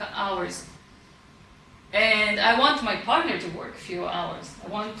neo-traditional hours. And I want my partner to work fewer hours. I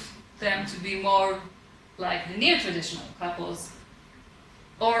want them to be more like the neo-traditional couples,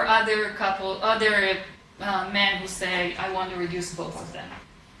 or other men who say, I want to reduce both of them.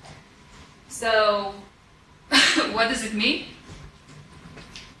 So, what does it mean?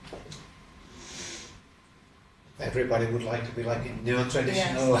 Everybody would like to be like a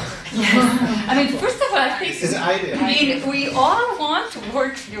neo-traditional. Yes. I mean, first of all, I think This is ideal. I mean, we all want to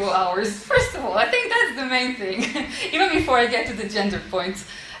work few hours. First of all, I think that's the main thing. Even before I get to the gender points,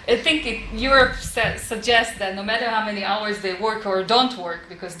 I think Europe suggests that no matter how many hours they work or don't work,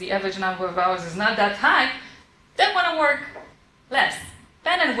 because the average number of hours is not that high, they want to work less,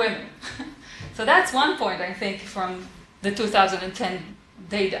 men and women. So that's one point, I think, from the 2010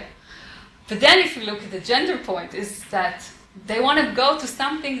 data. But then if you look at the gender point, is that they want to go to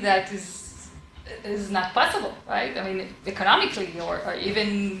something that is not possible, right? I mean, economically or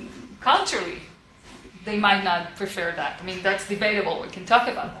even culturally, they might not prefer that. I mean, that's debatable. We can talk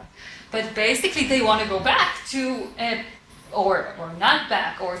about that. But basically, they want to go back to, or not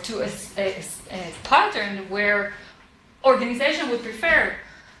back, or to a pattern where organization would prefer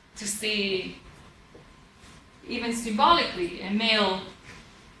to see even symbolically, a male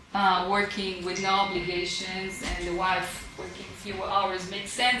working with no obligations and the wife working fewer hours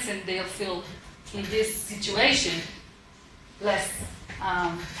makes sense, and they'll feel in this situation less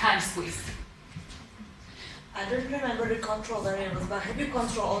time squeezed. I don't remember the control variables, but have you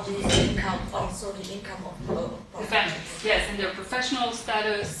controlled the income, also the income of the families? Yes, and their professional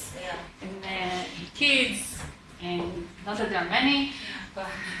status, and kids, and not that there are many, but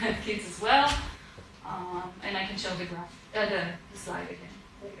kids as well. And I can show the graph, the slide again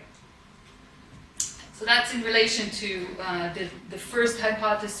later. So that's in relation to the first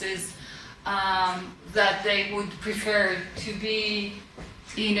hypothesis, that they would prefer to be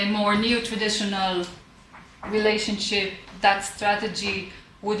in a more neo-traditional relationship. That strategy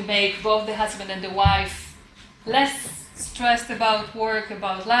would make both the husband and the wife less stressed about work,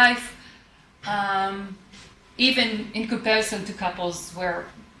 about life, even in comparison to couples where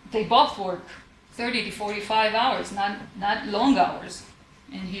they both work 30 to 45 hours, not long hours.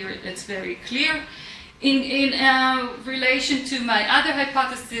 And here it's very clear. In relation to my other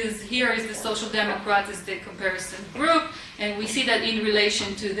hypothesis, here is the Social Democrat as the comparison group, and we see that in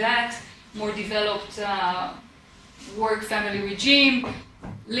relation to that more developed work-family regime,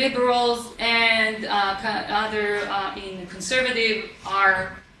 liberals and other in conservative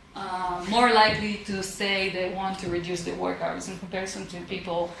are more likely to say they want to reduce their work hours in comparison to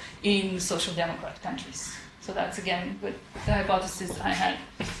people in social democrat countries. So that's again the hypothesis I had.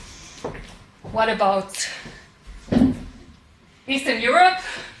 What about Eastern Europe?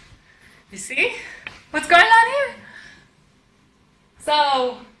 You see what's going on here?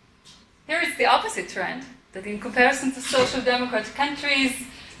 So here is the opposite trend, that in comparison to social democratic countries,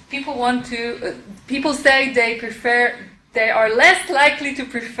 people say they are less likely to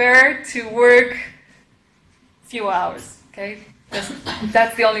prefer to work few hours. Okay,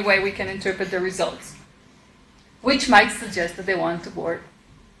 that's the only way we can interpret the results, which might suggest that they want to work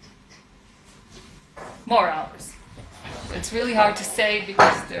more hours. It's really hard to say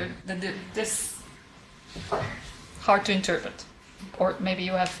because this hard to interpret. Or maybe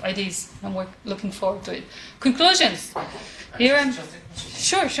you have ideas, and we're looking forward to it. Conclusions. Here I'm.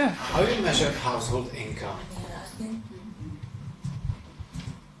 Sure. How do you measure household income?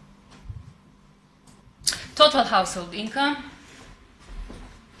 Total household income.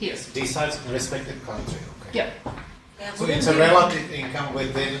 Here. Decides in respective country. Okay. Yeah. So it's a relative income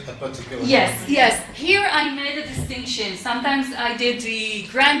within a particular country. Yes. Here I made a distinction. Sometimes I did the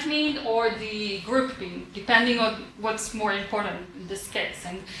grand mean or the group mean, depending on what's more important in this case.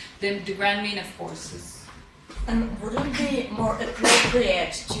 And then the grand mean, of course, is. And wouldn't it be more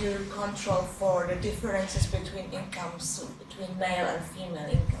appropriate to control for the differences between incomes, between male and female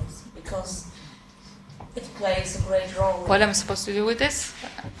incomes? Because it plays a great role. What am I supposed to do with this?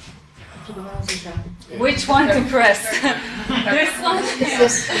 Which one to press? This one?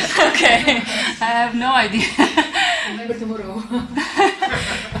 Okay, I have no idea. Remember tomorrow.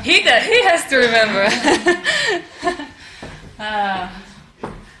 He has to remember.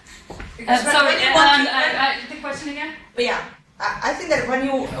 Sorry, the question again? Yeah, I think that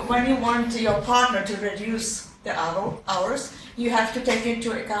when you want your partner to reduce the hours, you have to take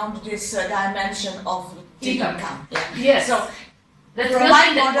into account this dimension of the income. Yeah. Yes. So that's from my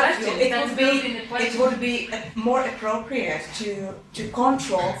point of question. view, it would be more appropriate to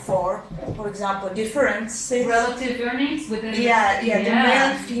control for example, differences. Relative earnings within. The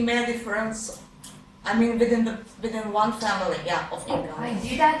male and female difference. I mean, within one family, of income. I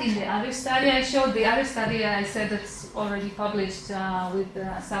did that in the other study I showed. The other study I said that's already published with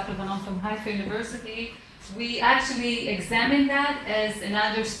Safra from Haifa University. We actually examined that as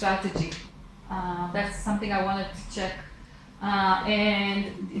another strategy. That's something I wanted to check. And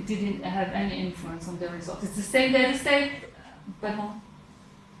it didn't have any influence on the results. It's the same data set, but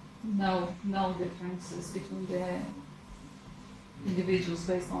no differences between the individuals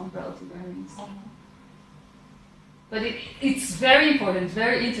based on relative earnings. But it's very important,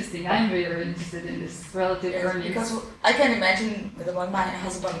 very interesting. I'm very interested in this relative earnings. Because I can imagine that when my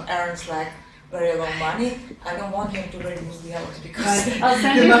husband earns like very low money, I don't want him to reduce the hours because I'll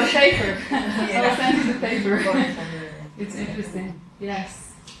send you the paper. I'll send you the paper. It's interesting.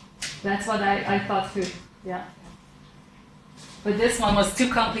 Yes, that's what I thought too. Yeah. But this one was too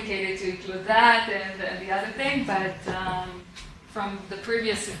complicated to include that and the other thing. But from the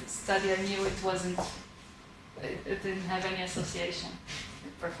previous study, I knew it wasn't. It didn't have any association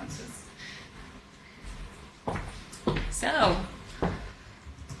with preferences. So,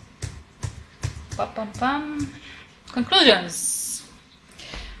 conclusions.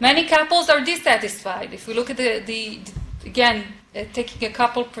 Many couples are dissatisfied. If we look at the again, taking a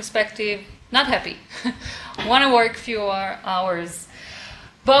couple perspective, not happy. want to work fewer hours.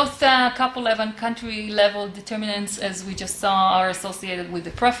 Both couple level and country level determinants, as we just saw, are associated with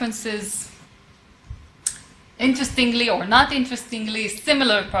the preferences. Interestingly or not interestingly,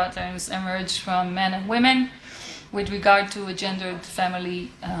 similar patterns emerge from men and women with regard to a gendered family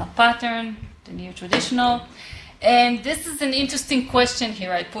pattern, the neo-traditional. And this is an interesting question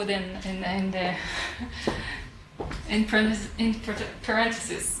here I put in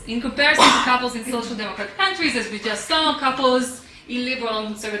parentheses. In comparison to couples in social democratic countries, as we just saw, couples in liberal and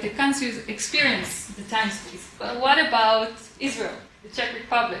conservative countries experience the time squeeze. But what about Israel, the Czech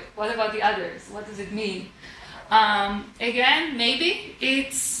Republic? What about the others? What does it mean? Again, maybe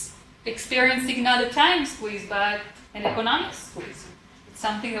it's experiencing not a time squeeze, but an economic squeeze. It's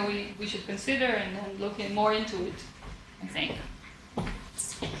something that we should consider and look more into it, I think.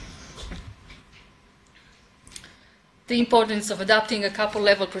 The importance of adopting a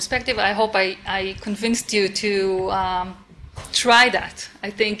couple-level perspective. I hope I convinced you to try that.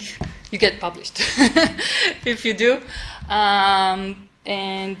 I think you get published if you do.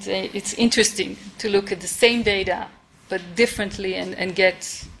 And it's interesting to look at the same data, but differently and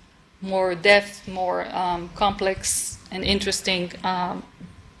get more depth, more complex and interesting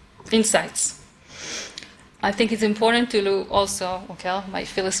insights. I think it's important to look also, okay, my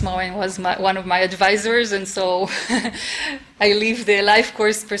Phyllis Moen was one of my advisors, and so I leave the life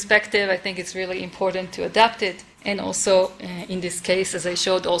course perspective. I think it's really important to adapt it, and also in this case, as I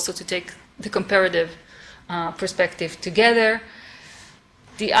showed, also to take the comparative perspective together.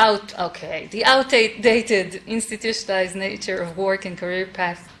 The outdated, institutionalized nature of work and career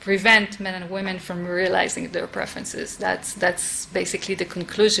path prevent men and women from realizing their preferences. That's basically the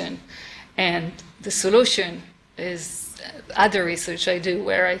conclusion. And the solution is other research I do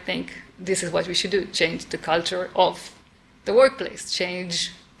where I think this is what we should do, change the culture of the workplace,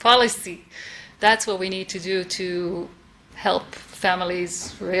 change policy. That's what we need to do to help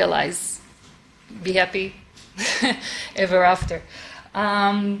families realize, be happy ever after.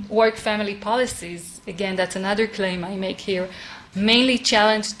 Work-family policies, again, that's another claim I make here, mainly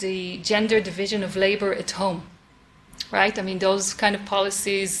challenge the gender division of labor at home, right? I mean, those kind of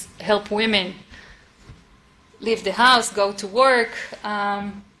policies help women leave the house, go to work,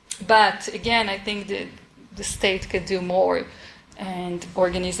 but again, I think that the state could do more and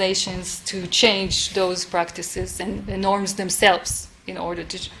organizations to change those practices and the norms themselves in order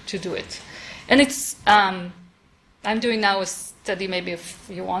to do it. And it's, I'm doing now a study, maybe if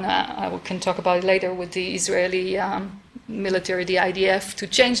you want to, I can talk about it later, with the Israeli military, the IDF, to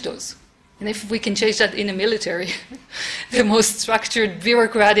change those. And if we can change that in the military, the most structured,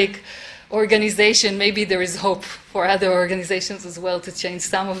 bureaucratic organization, maybe there is hope for other organizations as well to change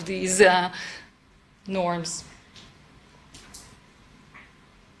some of these norms.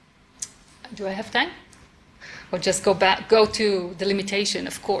 Do I have time? Or just go to the limitation,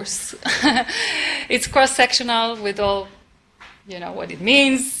 of course. It's cross-sectional with all, what it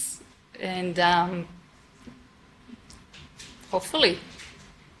means, and hopefully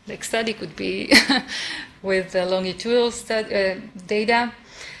the study could be with longitudinal data.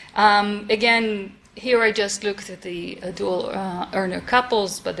 Again, here I just looked at the dual earner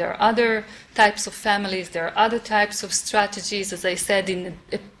couples, but there are other types of families, there are other types of strategies. As I said in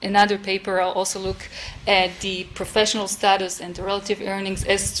another paper, I'll also look at the professional status and the relative earnings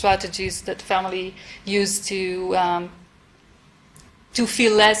as strategies that family use to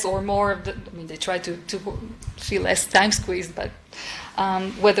feel less or more. They try to feel less time squeezed, but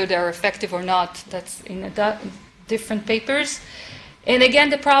whether they're effective or not, that's in different papers. And again,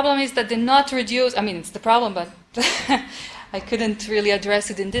 the problem is that the not reduced, it's the problem, but I couldn't really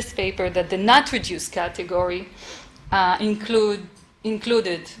address it in this paper, that the not reduced category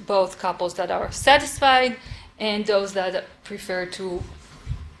included both couples that are satisfied and those that prefer to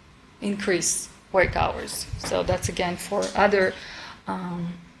increase work hours. So that's again for other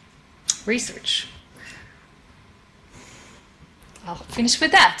research. I'll finish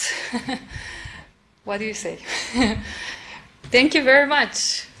with that. What do you say? Thank you very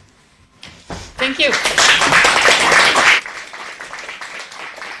much. Thank you.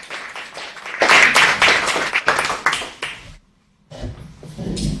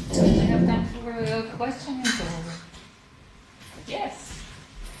 Do we have time for questions? Yes.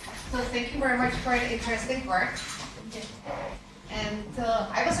 So thank you very much for the interesting work. And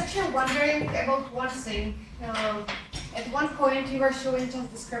I was actually wondering about one thing. At one point, you were showing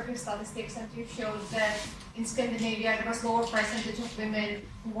just descriptive statistics, and you showed that in Scandinavia there was lower percentage of women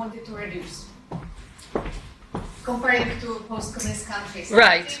who wanted to reduce, comparing to post-communist countries.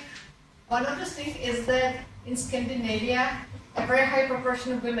 Right. One of the things is that in Scandinavia, a very high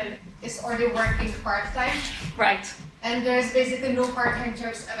proportion of women is already working part-time. Right. And there's basically no part-time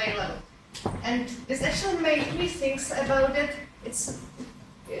jobs available. And this actually made me think about it. It's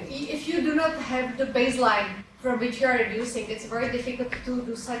if you do not have the baseline from which you are reducing, it's very difficult to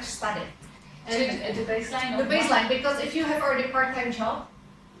do such study. And the baseline? The baseline, because if you have already part-time job,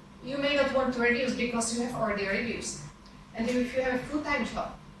 you may not want to reduce because you have already reduced. And if you have a full-time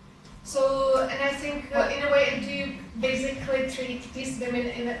job. So, and I think in a way, do you basically treat these women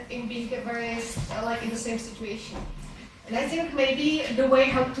in being a very, like in the same situation? And I think maybe the way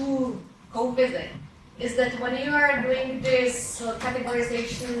how to cope with it is that when you are doing this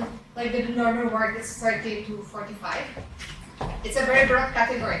categorization, like the normal work is 30 to 45, it's a very broad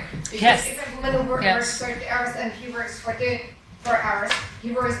category. Because yes. if a woman works 30 hours and he works 44 hours,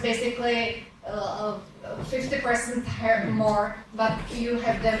 he works basically 50% more, but you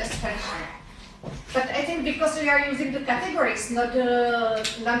have them as pension. But I think because we are using the categories, not the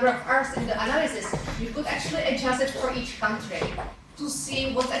number of hours in the analysis, you could actually adjust it for each country to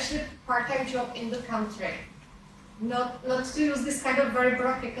see what's actually part-time job in the country. Not to use this kind of very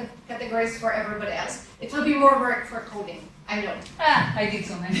broad categories for everybody else. It will be more work for coding, I know. I did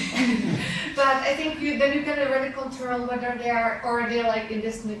so many. But I think then you can really control whether they are already like in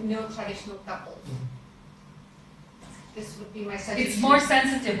this new traditional couple. This would be my suggestion. It's more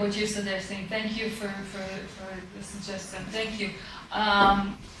sensitive what you're suggesting. Thank you for the suggestion. Thank you.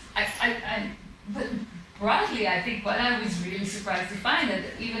 But broadly, I think what I was really surprised to find that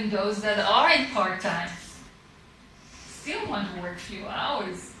even those that are in part-time still want to work few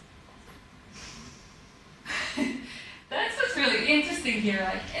hours. That's what's really interesting here.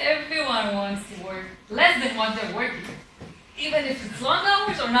 Like everyone wants to work less than what they're working, even if it's long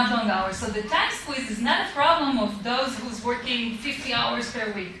hours or not long hours. So the time squeeze is not a problem of those who's working 50 hours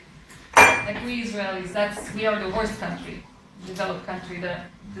per week. Like we Israelis, we are the worst country, developed country. The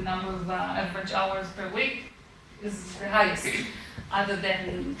number of average hours per week is the highest, other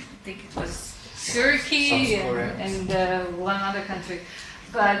than I think it was Turkey and one other country.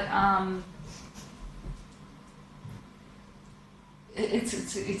 But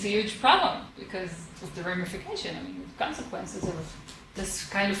it's a huge problem because of the ramification. I mean, the consequences of this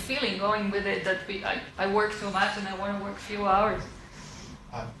kind of feeling going with it that I work too much and I want to work few hours.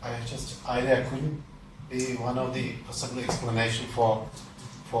 Idea couldn't be one of the possible explanation for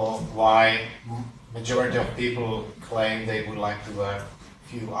why majority of people claim they would like to work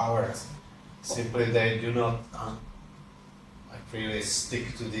few hours. Simply, they do not really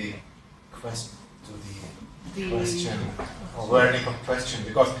stick to the question, or wording of question,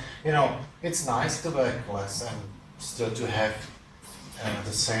 because it's nice to work less and still to have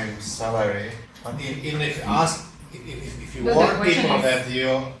the same salary. But even if you ask, if you warn people that if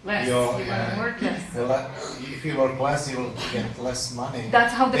you work less, you will get less money.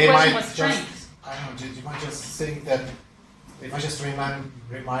 That's how the question was framed. You might just think that. We might just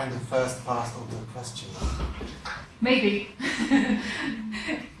remind the first part of the question. Maybe.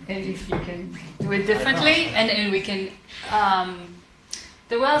 And if you can do it differently, and we can.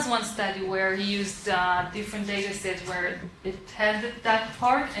 There was one study where he used different data sets where it had that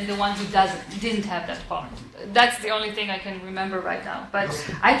part, and the one who didn't have that part. That's the only thing I can remember right now. But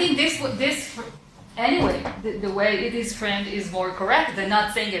I think this anyway, the way it is framed is more correct than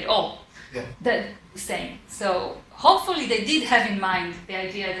not saying it all. Yeah. That saying. So hopefully they did have in mind the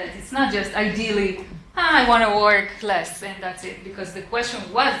idea that it's not just ideally, I want to work less and that's it. Because the question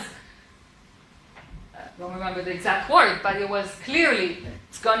was, I don't remember the exact word, but it was clearly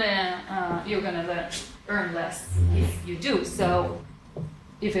you're gonna earn less if you do. So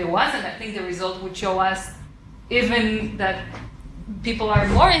if it wasn't, I think the result would show us even that people are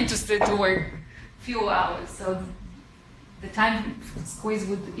more interested to work few hours. So the time squeeze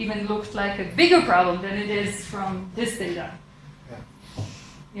would even look like a bigger problem than it is from this data.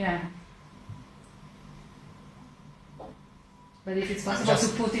 Yeah. But if it's possible to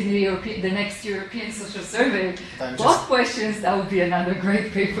put in the next European social survey, both questions, that would be another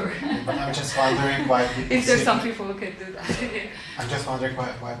great paper. But I'm just wondering why people if there's some people who can do that. I'm just wondering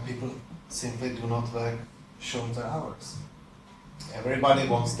why people simply do not work shorter hours. Everybody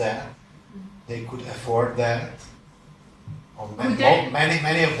wants that. They could afford that. Or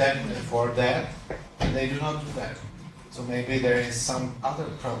many of them could afford that, and they do not do that. So maybe there is some other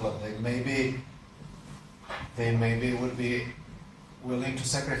problem. They maybe would be willing to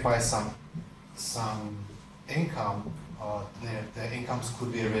sacrifice some income, or their incomes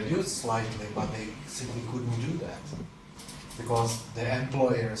could be reduced slightly, but they simply couldn't do that because their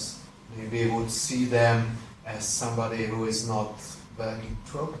employers maybe would see them as somebody who is not working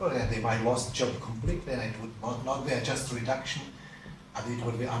properly, and they might lost job completely, and it would not be a just reduction, and it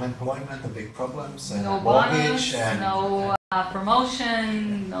would be unemployment, the big problems, and No mortgage, bonus, and no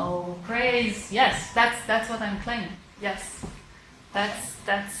promotion, no praise. Yes, that's what I'm claiming. Yes,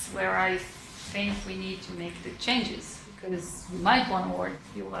 that's where I think we need to make the changes, because you might want to work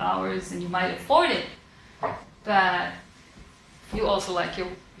fewer hours and you might afford it, but you also like your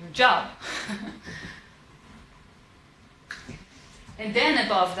job. And then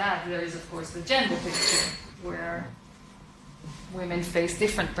above that, there is of course the gender picture, where women face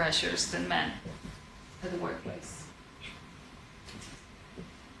different pressures than men at the workplace.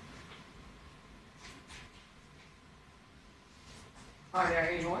 Are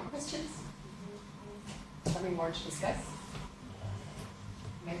there any more questions? Something more to discuss?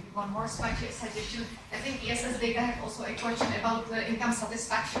 Maybe one more suggestion. I think yes, as Vega have also a question about the income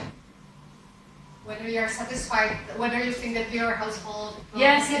satisfaction. Whether you are satisfied, whether you think that your household.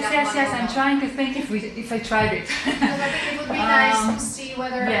 Yes. I'm trying to think if I tried it. Because I think it would be nice to see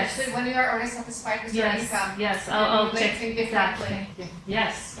whether yes. actually when you are already satisfied with your income. Yes, I'll you check think that. differently. Thank you.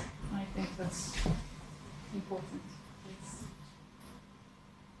 Yes, I think that's important. Yes.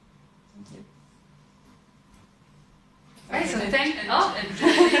 Thank you. Right, so Do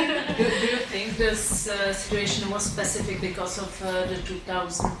you think this situation was specific because of the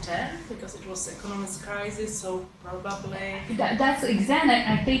 2010? Because it was economic crisis, so probably... That's exactly,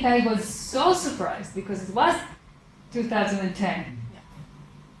 I think I was so surprised because it was 2010.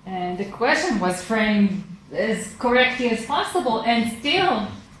 And the question was framed as correctly as possible, and still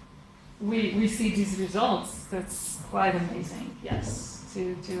we see these results. That's quite amazing, yes,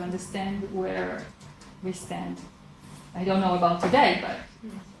 to understand where we stand. I don't know about today, but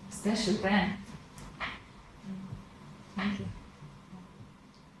especially then. Thank you.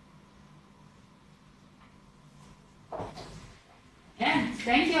 Yeah,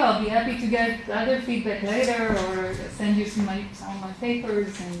 thank you. I'll be happy to get other feedback later or send you some of my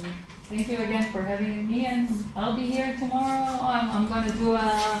papers. And thank you again for having me. And I'll be here tomorrow. I'm going to do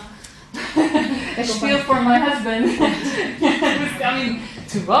a spiel for my husband who's coming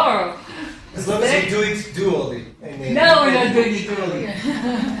tomorrow. as long as you do it dually. No, we're not doing it dually.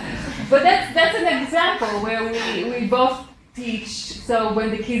 But that's an example where we both teach. So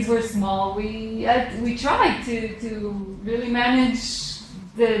when the kids were small, we tried to really manage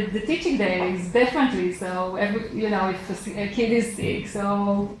the teaching days differently. So if a kid is sick,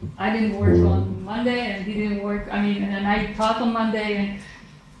 so I didn't work on Monday and he didn't work. And I taught on Monday, and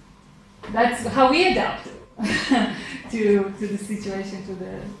that's how we adapted to the situation,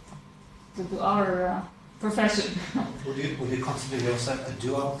 to our profession. Would you consider yourself a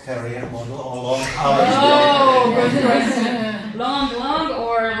dual career model or long hours? Oh, good question. Long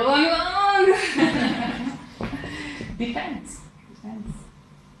or long? Depends.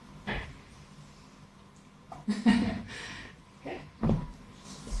 Okay.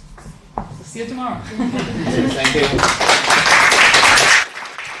 So see you tomorrow. Thank you.